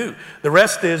for you to do. The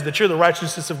rest is that you're the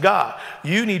righteousness of God.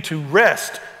 You need to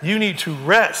rest. You need to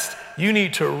rest. You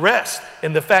need to rest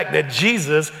in the fact that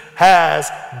Jesus has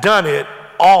done it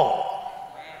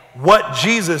all. What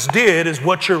Jesus did is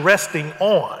what you're resting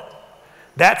on.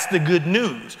 That's the good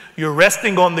news. You're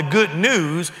resting on the good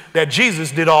news that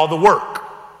Jesus did all the work.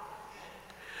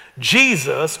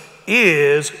 Jesus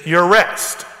is your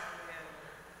rest.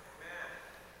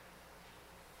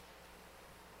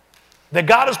 That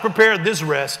God has prepared this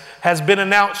rest has been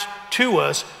announced to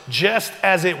us just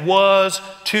as it was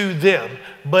to them.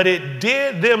 But it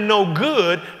did them no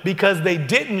good because they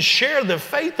didn't share the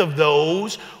faith of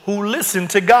those who listened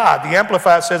to God. The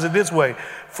Amplified says it this way: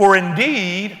 for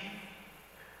indeed,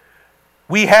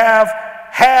 we have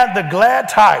had the glad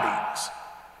tidings,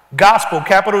 gospel,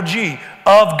 capital G,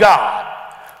 of God,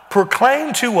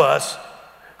 proclaimed to us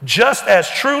just as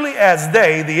truly as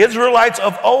they, the Israelites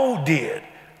of old, did.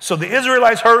 So the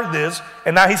Israelites heard this,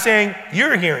 and now he's saying,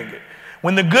 you're hearing it.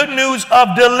 When the good news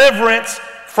of deliverance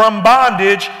from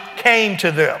bondage came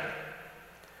to them.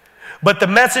 But the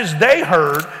message they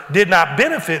heard did not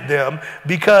benefit them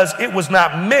because it was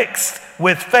not mixed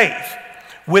with faith,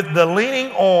 with the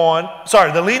leaning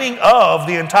of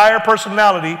the entire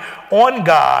personality on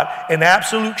God in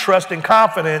absolute trust and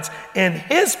confidence in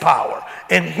his power,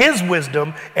 in his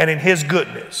wisdom, and in his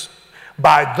goodness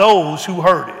by those who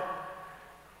heard it.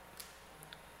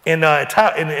 In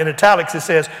italics, it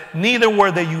says, neither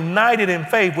were they united in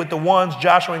faith with the ones,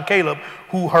 Joshua and Caleb,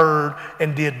 who heard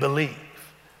and did believe.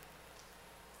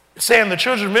 It's saying the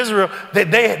children of Israel,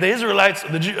 the Israelites,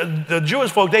 the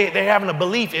Jewish folk, they're having a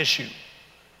belief issue.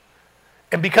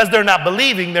 And because they're not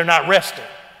believing, they're not resting.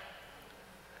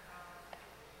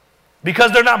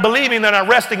 Because they're not believing, they're not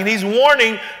resting. And he's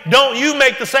warning, don't you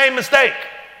make the same mistake.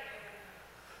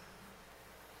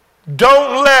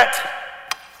 Don't let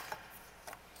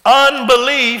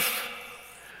unbelief,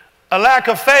 a lack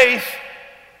of faith,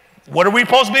 what are we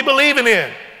supposed to be believing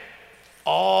in?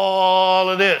 All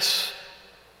of this.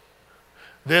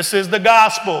 This is the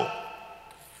gospel.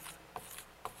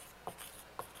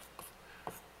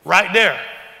 Right there.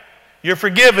 You're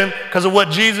forgiven because of what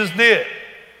Jesus did.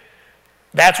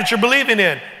 That's what you're believing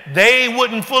in. They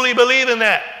wouldn't fully believe in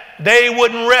that. They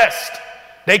wouldn't rest.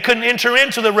 They couldn't enter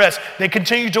into the rest. They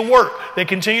continued to work. They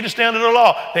continued to stand under the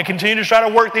law. They continued to try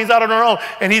to work things out on their own.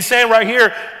 And he's saying right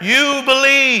here, you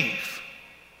believe.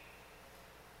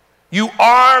 You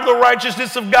are the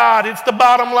righteousness of God. It's the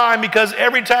bottom line, because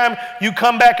every time you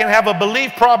come back and have a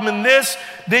belief problem in this,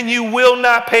 then you will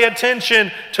not pay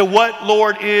attention to what,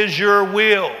 Lord, is your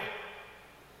will.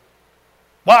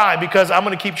 Why? Because I'm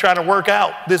going to keep trying to work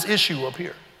out this issue up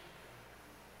here.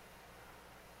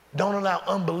 Don't allow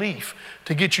unbelief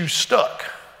to get you stuck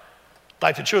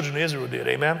like the children of Israel did.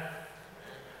 Amen?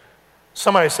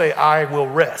 Somebody say, I will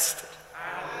rest.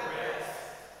 I will rest.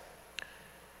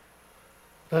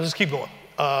 Let's just keep going.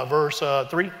 Verse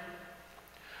 3.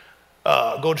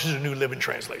 Go to the New Living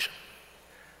Translation.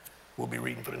 We'll be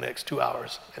reading for the next 2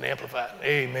 hours and Amplified.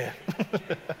 Amen.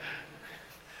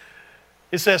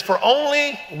 It says, for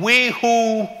only we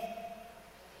who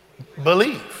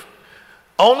believe.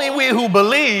 Only we who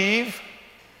believe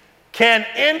can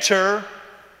enter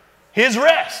his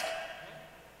rest.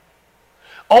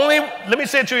 Let me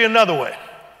say it to you another way.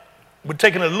 We're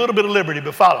taking a little bit of liberty,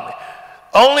 but follow me.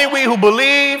 Only we who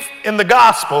believe in the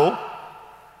gospel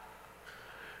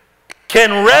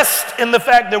can rest in the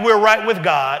fact that we're right with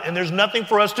God and there's nothing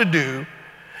for us to do,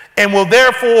 and will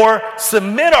therefore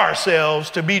submit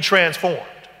ourselves to be transformed.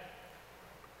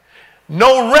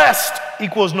 No rest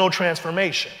equals no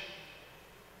transformation.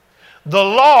 The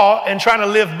law and trying to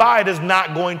live by it is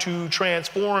not going to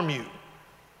transform you.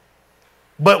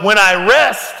 But when I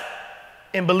rest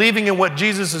in believing in what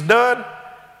Jesus has done,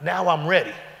 now I'm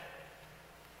ready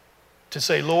to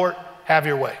say, Lord, have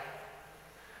your way.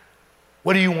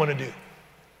 What do you want to do?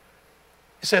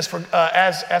 It says,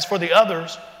 as for the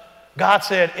others, God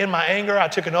said, in my anger, I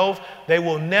took an oath, they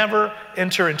will never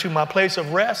enter into my place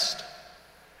of rest.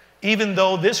 even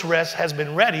though this rest has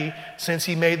been ready since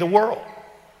he made the world.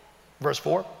 Verse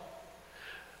 4.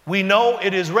 We know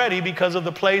it is ready because of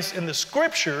the place in the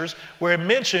scriptures where it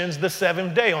mentions the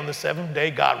seventh day. On the seventh day,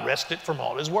 God rested from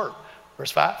all his work.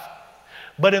 Verse 5.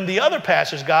 But in the other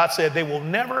passage, God said, they will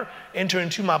never enter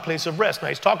into my place of rest. Now,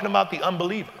 he's talking about the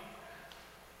unbeliever.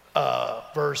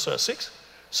 Verse 6.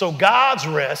 So God's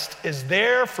rest is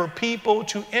there for people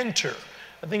to enter.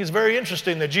 I think it's very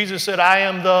interesting that Jesus said, I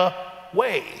am the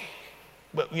way.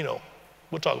 But, you know,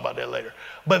 we'll talk about that later.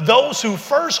 But those who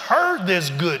first heard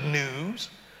this good news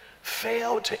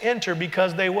failed to enter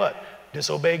because they what?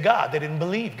 Disobeyed God. They didn't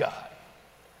believe God.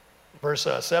 Verse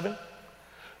 7.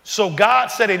 So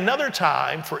God set another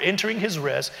time for entering his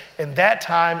rest, and that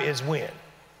time is when?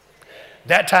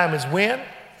 That time is when?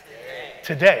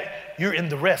 Today. You're in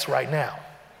the rest right now.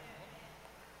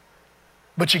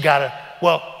 But you gotta,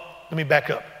 well, let me back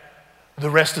up. The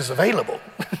rest is available,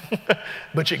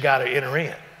 but you gotta enter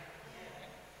in.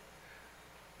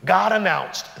 God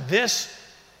announced this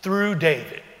through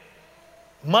David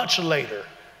much later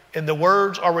in the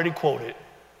words already quoted.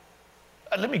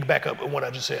 Let me back up on what I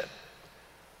just said.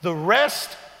 The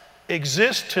rest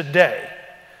exists today.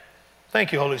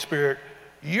 Thank you, Holy Spirit.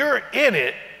 You're in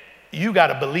it. You got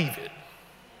to believe it.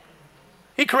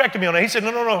 He corrected me on that. He said,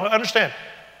 no, understand.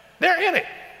 They're in it.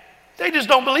 They just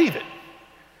don't believe it.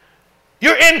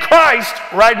 You're in Christ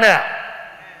right now.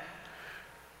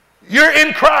 You're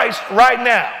in Christ right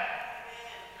now.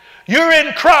 You're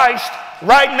in Christ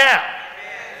right now.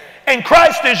 And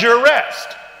Christ is your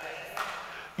rest.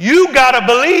 You got to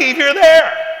believe you're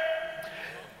there.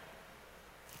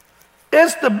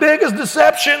 It's the biggest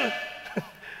deception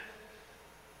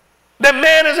that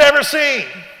man has ever seen.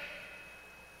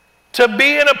 To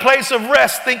be in a place of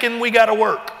rest thinking we got to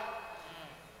work.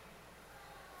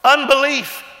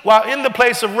 Unbelief while in the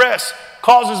place of rest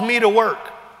causes me to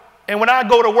work. And when I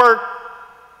go to work,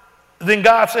 then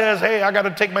God says, hey, I got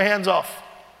to take my hands off.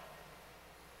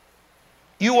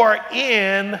 You are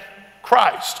in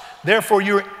Christ. Therefore,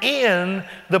 you're in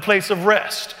the place of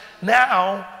rest.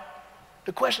 Now,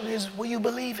 the question is, will you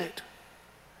believe it?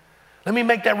 Let me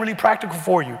make that really practical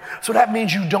for you. So that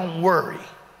means you don't worry.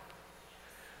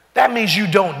 That means you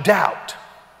don't doubt.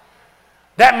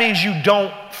 That means you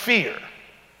don't fear.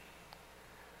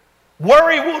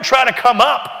 Worry will try to come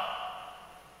up,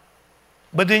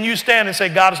 but then you stand and say,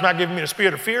 God has not given me the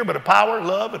spirit of fear, but a power,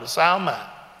 love, and a sound mind.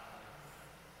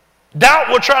 Doubt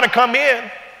will try to come in,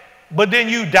 but then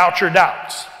you doubt your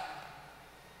doubts.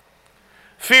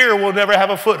 Fear will never have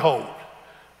a foothold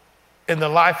in the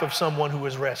life of someone who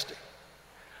is resting.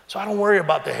 So I don't worry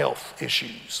about the health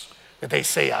issues that they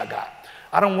say I got.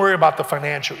 I don't worry about the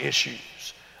financial issues.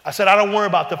 I said, I don't worry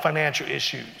about the financial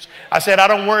issues. I said, I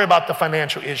don't worry about the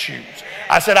financial issues.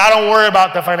 I said, I don't worry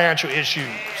about the financial issues.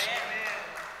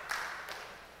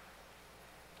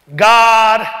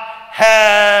 God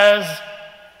has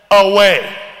a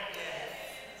way.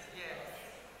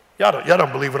 Y'all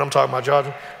don't believe what I'm talking about,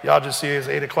 y'all just see it's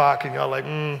 8 o'clock and y'all like,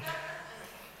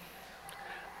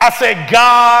 I said,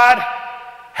 God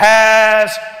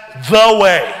has the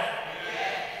way.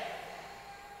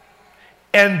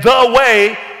 And the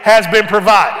way has been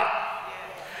provided.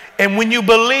 And when you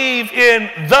believe in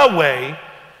the way,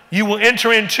 you will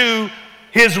enter into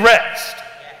his rest.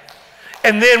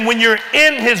 And then when you're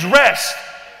in his rest,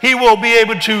 he will be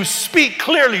able to speak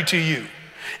clearly to you.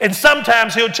 And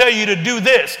sometimes he'll tell you to do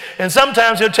this. And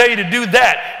sometimes he'll tell you to do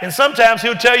that. And sometimes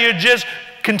he'll tell you to just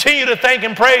continue to thank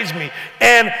and praise me.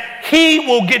 And he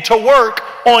will get to work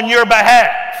on your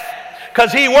behalf.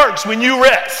 Because he works when you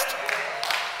rest.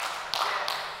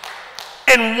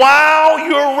 And while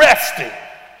you're resting,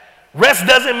 rest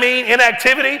doesn't mean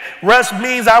inactivity. Rest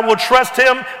means I will trust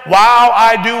him while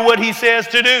I do what he says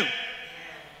to do.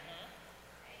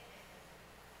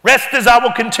 Rest is I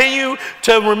will continue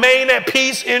to remain at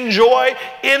peace in joy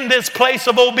in this place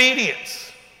of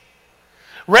obedience.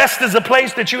 Rest is a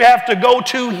place that you have to go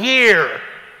to here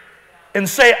and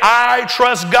say, I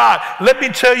trust God. Let me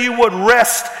tell you what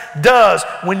rest does.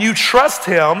 When you trust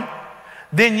him,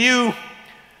 then you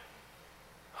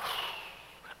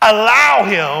allow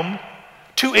him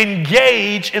to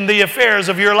engage in the affairs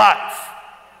of your life.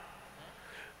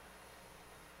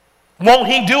 Won't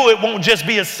he do it? Won't just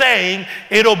be a saying,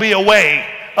 it'll be a way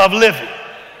of living.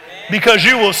 Because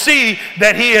you will see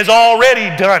that he has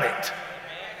already done it.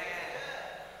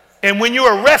 And when you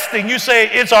are resting, you say,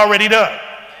 it's already done.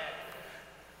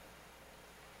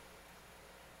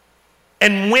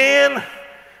 And when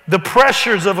the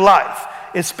pressures of life,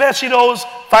 especially those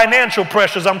financial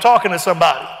pressures, I'm talking to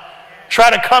somebody, try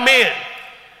to come in,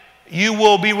 you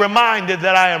will be reminded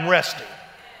that I am resting.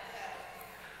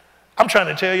 I'm trying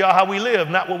to tell y'all how we live,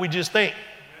 not what we just think.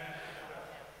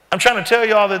 I'm trying to tell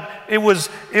y'all that it was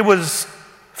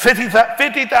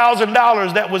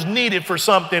 $50,000 that was needed for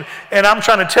something, and I'm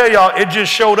trying to tell y'all it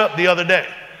just showed up the other day.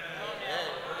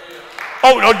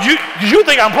 Oh, no, you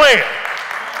think I'm playing?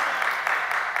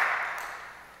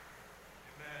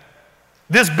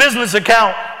 This business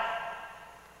account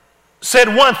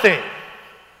said one thing,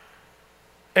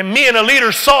 and me and the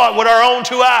leader saw it with our own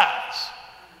 2 eyes.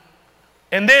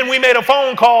 And then we made a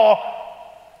phone call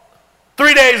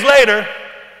 3 days later,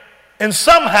 and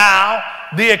somehow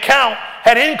the account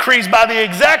had increased by the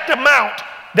exact amount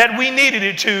that we needed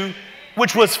it to,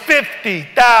 which was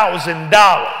 $50,000.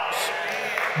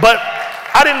 But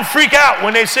I didn't freak out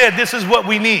when they said, this is what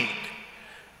we need.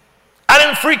 I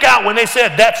didn't freak out when they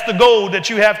said, that's the goal that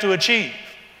you have to achieve.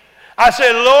 I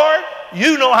said, Lord,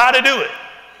 you know how to do it.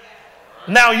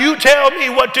 Now you tell me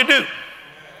what to do.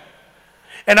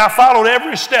 And I followed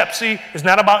every step. See, it's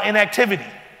not about inactivity.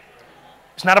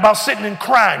 It's not about sitting and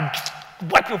crying.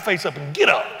 Wipe your face up and get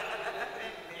up.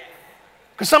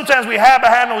 Because sometimes we hide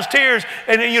behind those tears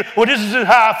and then well, this is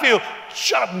how I feel.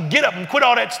 Shut up and get up and quit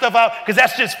all that stuff out, because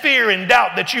that's just fear and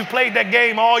doubt that you've played that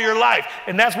game all your life.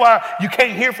 And that's why you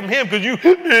can't hear from him, because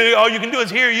all you can do is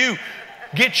hear you.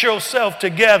 Get yourself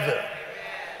together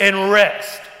and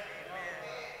rest.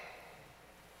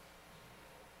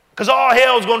 Because all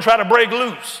hell's going to try to break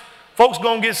loose. Folks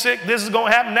going to get sick. This is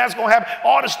going to happen. That's going to happen.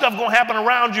 All this stuff going to happen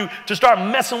around you to start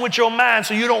messing with your mind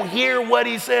so you don't hear what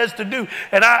he says to do.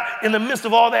 And in the midst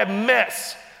of all that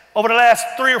mess, over the last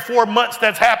 3 or 4 months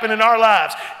that's happened in our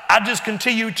lives, I just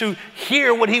continue to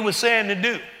hear what he was saying to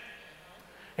do.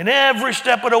 And every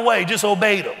step of the way, just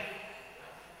obeyed him.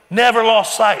 Never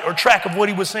lost sight or track of what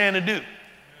he was saying to do.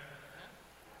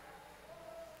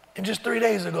 And just 3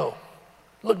 days ago,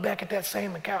 look back at that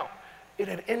same account. It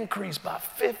had increased by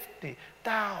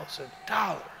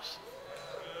 $50,000.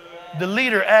 The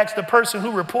leader asked the person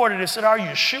who reported it, said, are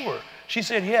you sure? She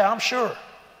said, yeah, I'm sure.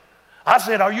 I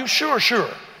said, are you sure?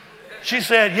 She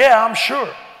said, yeah, I'm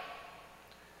sure.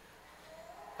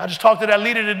 I just talked to that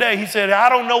leader today. He said, I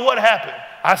don't know what happened.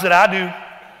 I said, I do.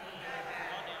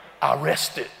 I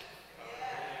rested.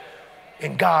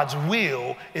 And God's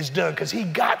will is done, because he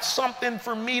got something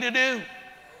for me to do.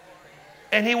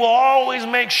 And he will always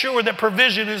make sure that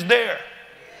provision is there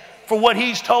for what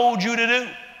he's told you to do.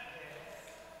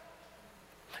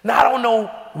 Now, I don't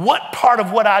know what part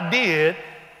of what I did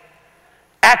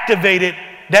activated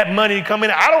that money to come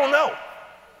in. I don't know.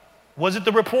 Was it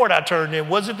the report I turned in?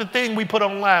 Was it the thing we put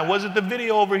online? Was it the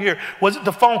video over here? Was it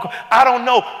the phone call? I don't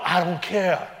know. I don't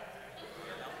care.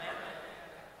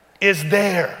 It's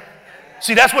there.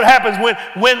 See, that's what happens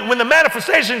when the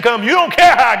manifestation comes. You don't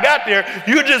care how I got there.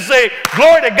 You just say,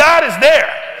 glory to God is there.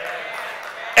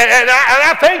 And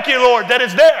I thank you, Lord, that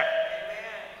it's there.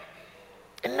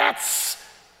 And that's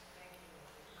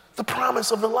the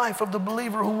promise of the life of the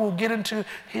believer who will get into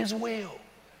his will.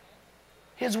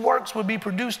 His works will be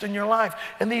produced in your life,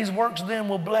 and these works then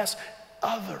will bless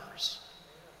others.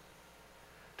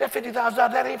 That $50,000,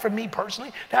 that ain't for me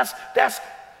personally. That's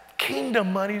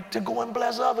kingdom money to go and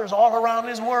bless others all around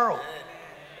this world.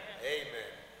 Amen.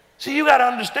 See, you got to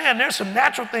understand there's some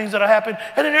natural things that happen,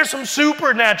 and then there's some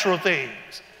supernatural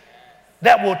things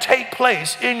that will take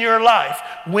place in your life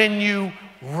when you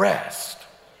rest.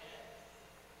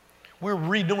 We're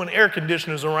redoing air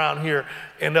conditioners around here,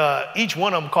 and each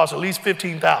one of them costs at least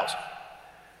 $15,000.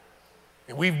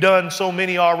 And we've done so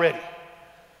many already.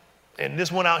 And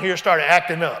this one out here started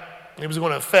acting up. It was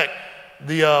going to affect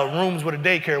the rooms where the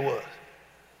daycare was.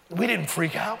 We didn't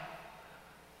freak out.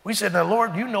 We said, now,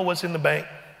 Lord, you know what's in the bank.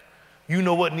 You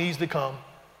know what needs to come.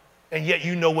 And yet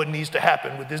you know what needs to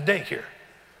happen with this daycare.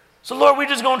 So, Lord, we're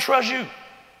just going to trust you.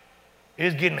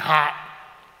 It's getting hot.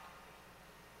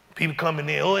 People coming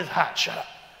in, oh, it's hot, shut up.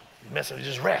 You're messing with,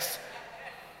 just rest.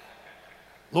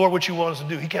 Lord, what you want us to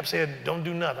do? He kept saying, don't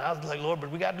do nothing. I was like, Lord,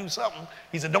 but we got to do something.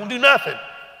 He said, don't do nothing.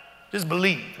 Just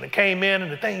believe. And it came in,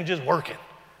 and the thing is just working.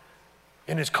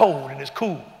 And it's cold, and it's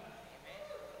cool.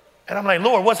 And I'm like,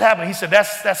 Lord, what's happening? He said,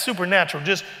 that's supernatural.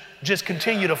 Just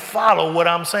continue to follow what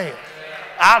I'm saying.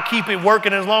 I'll keep it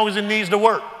working as long as it needs to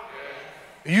work.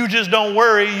 You just don't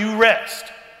worry, you rest.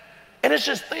 And it's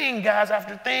just thing, guys,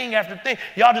 after thing after thing.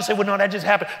 Y'all just say, well, no, that just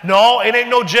happened. No, it ain't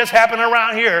no just happening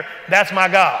around here. That's my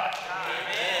God.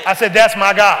 Amen. I said, that's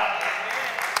my God.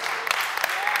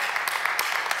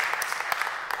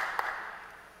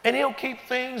 And he'll keep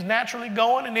things naturally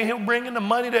going, and then he'll bring in the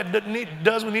money that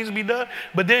does what needs to be done.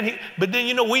 But then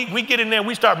you know, we get in there and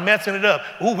we start messing it up.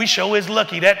 Ooh, we sure is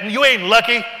lucky. That you ain't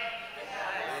lucky.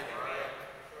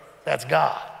 That's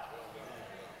God.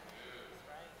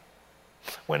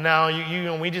 Well, now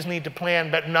we just need to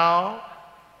plan, but no,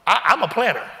 I'm a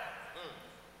planner.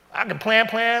 I can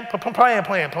plan.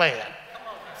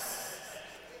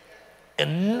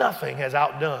 And nothing has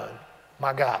outdone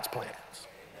my God's plans.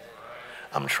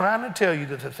 I'm trying to tell you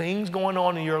that the things going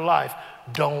on in your life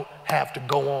don't have to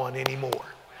go on anymore.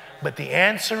 But the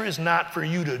answer is not for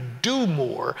you to do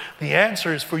more. The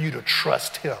answer is for you to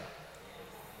trust him.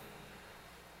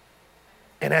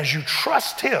 And as you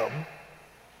trust him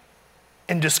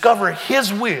and discover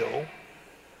his will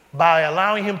by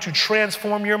allowing him to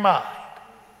transform your mind,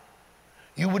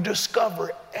 you will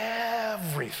discover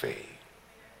everything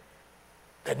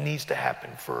that needs to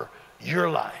happen for your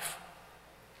life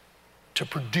to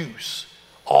produce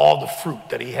all the fruit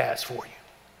that he has for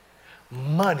you.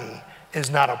 Money is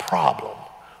not a problem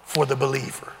for the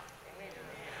believer.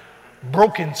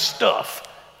 Broken stuff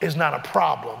is not a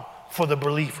problem for the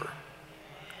believer.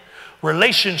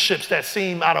 Relationships that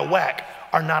seem out of whack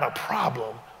are not a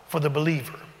problem for the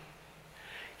believer.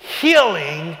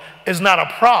 Healing is not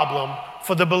a problem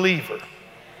for the believer.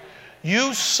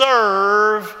 You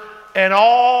serve an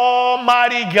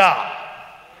almighty God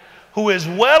who is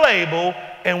well able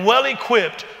and well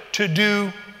equipped to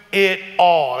do it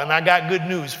all. And I got good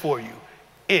news for you.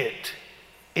 It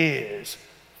is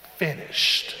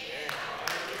finished.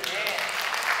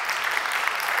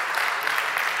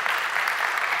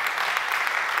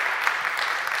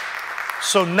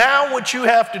 So now what you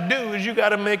have to do is you got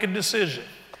to make a decision.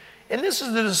 And this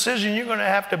is the decision you're going to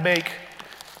have to make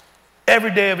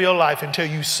every day of your life until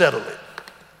you settle it.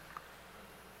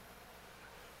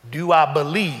 Do I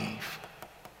believe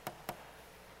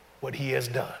what he has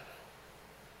done?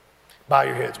 Bow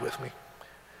your heads with me.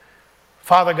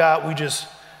 Father God, we just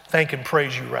thank and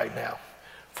praise you right now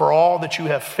for all that you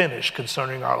have finished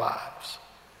concerning our lives.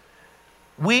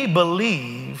 We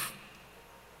believe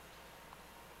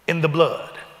in the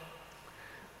blood.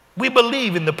 We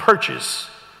believe in the purchase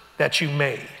that you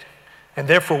made, and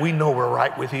therefore we know we're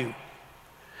right with you.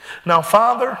 Now,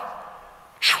 Father,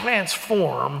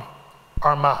 transform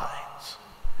our minds.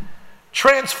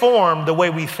 Transform the way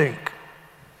we think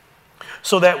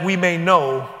so that we may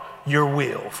know your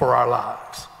will for our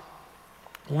lives.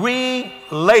 We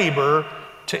labor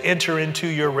to enter into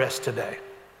your rest today.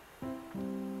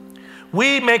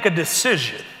 We make a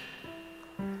decision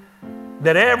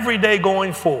that every day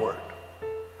going forward,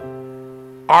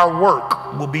 our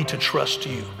work will be to trust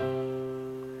you.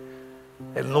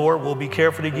 And Lord, we'll be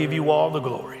careful to give you all the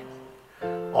glory,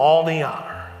 all the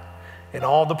honor, and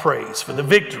all the praise for the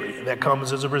victory that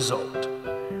comes as a result.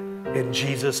 In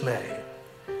Jesus' name,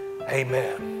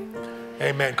 amen.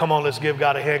 Amen. Come on, let's give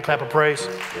God a hand clap of praise.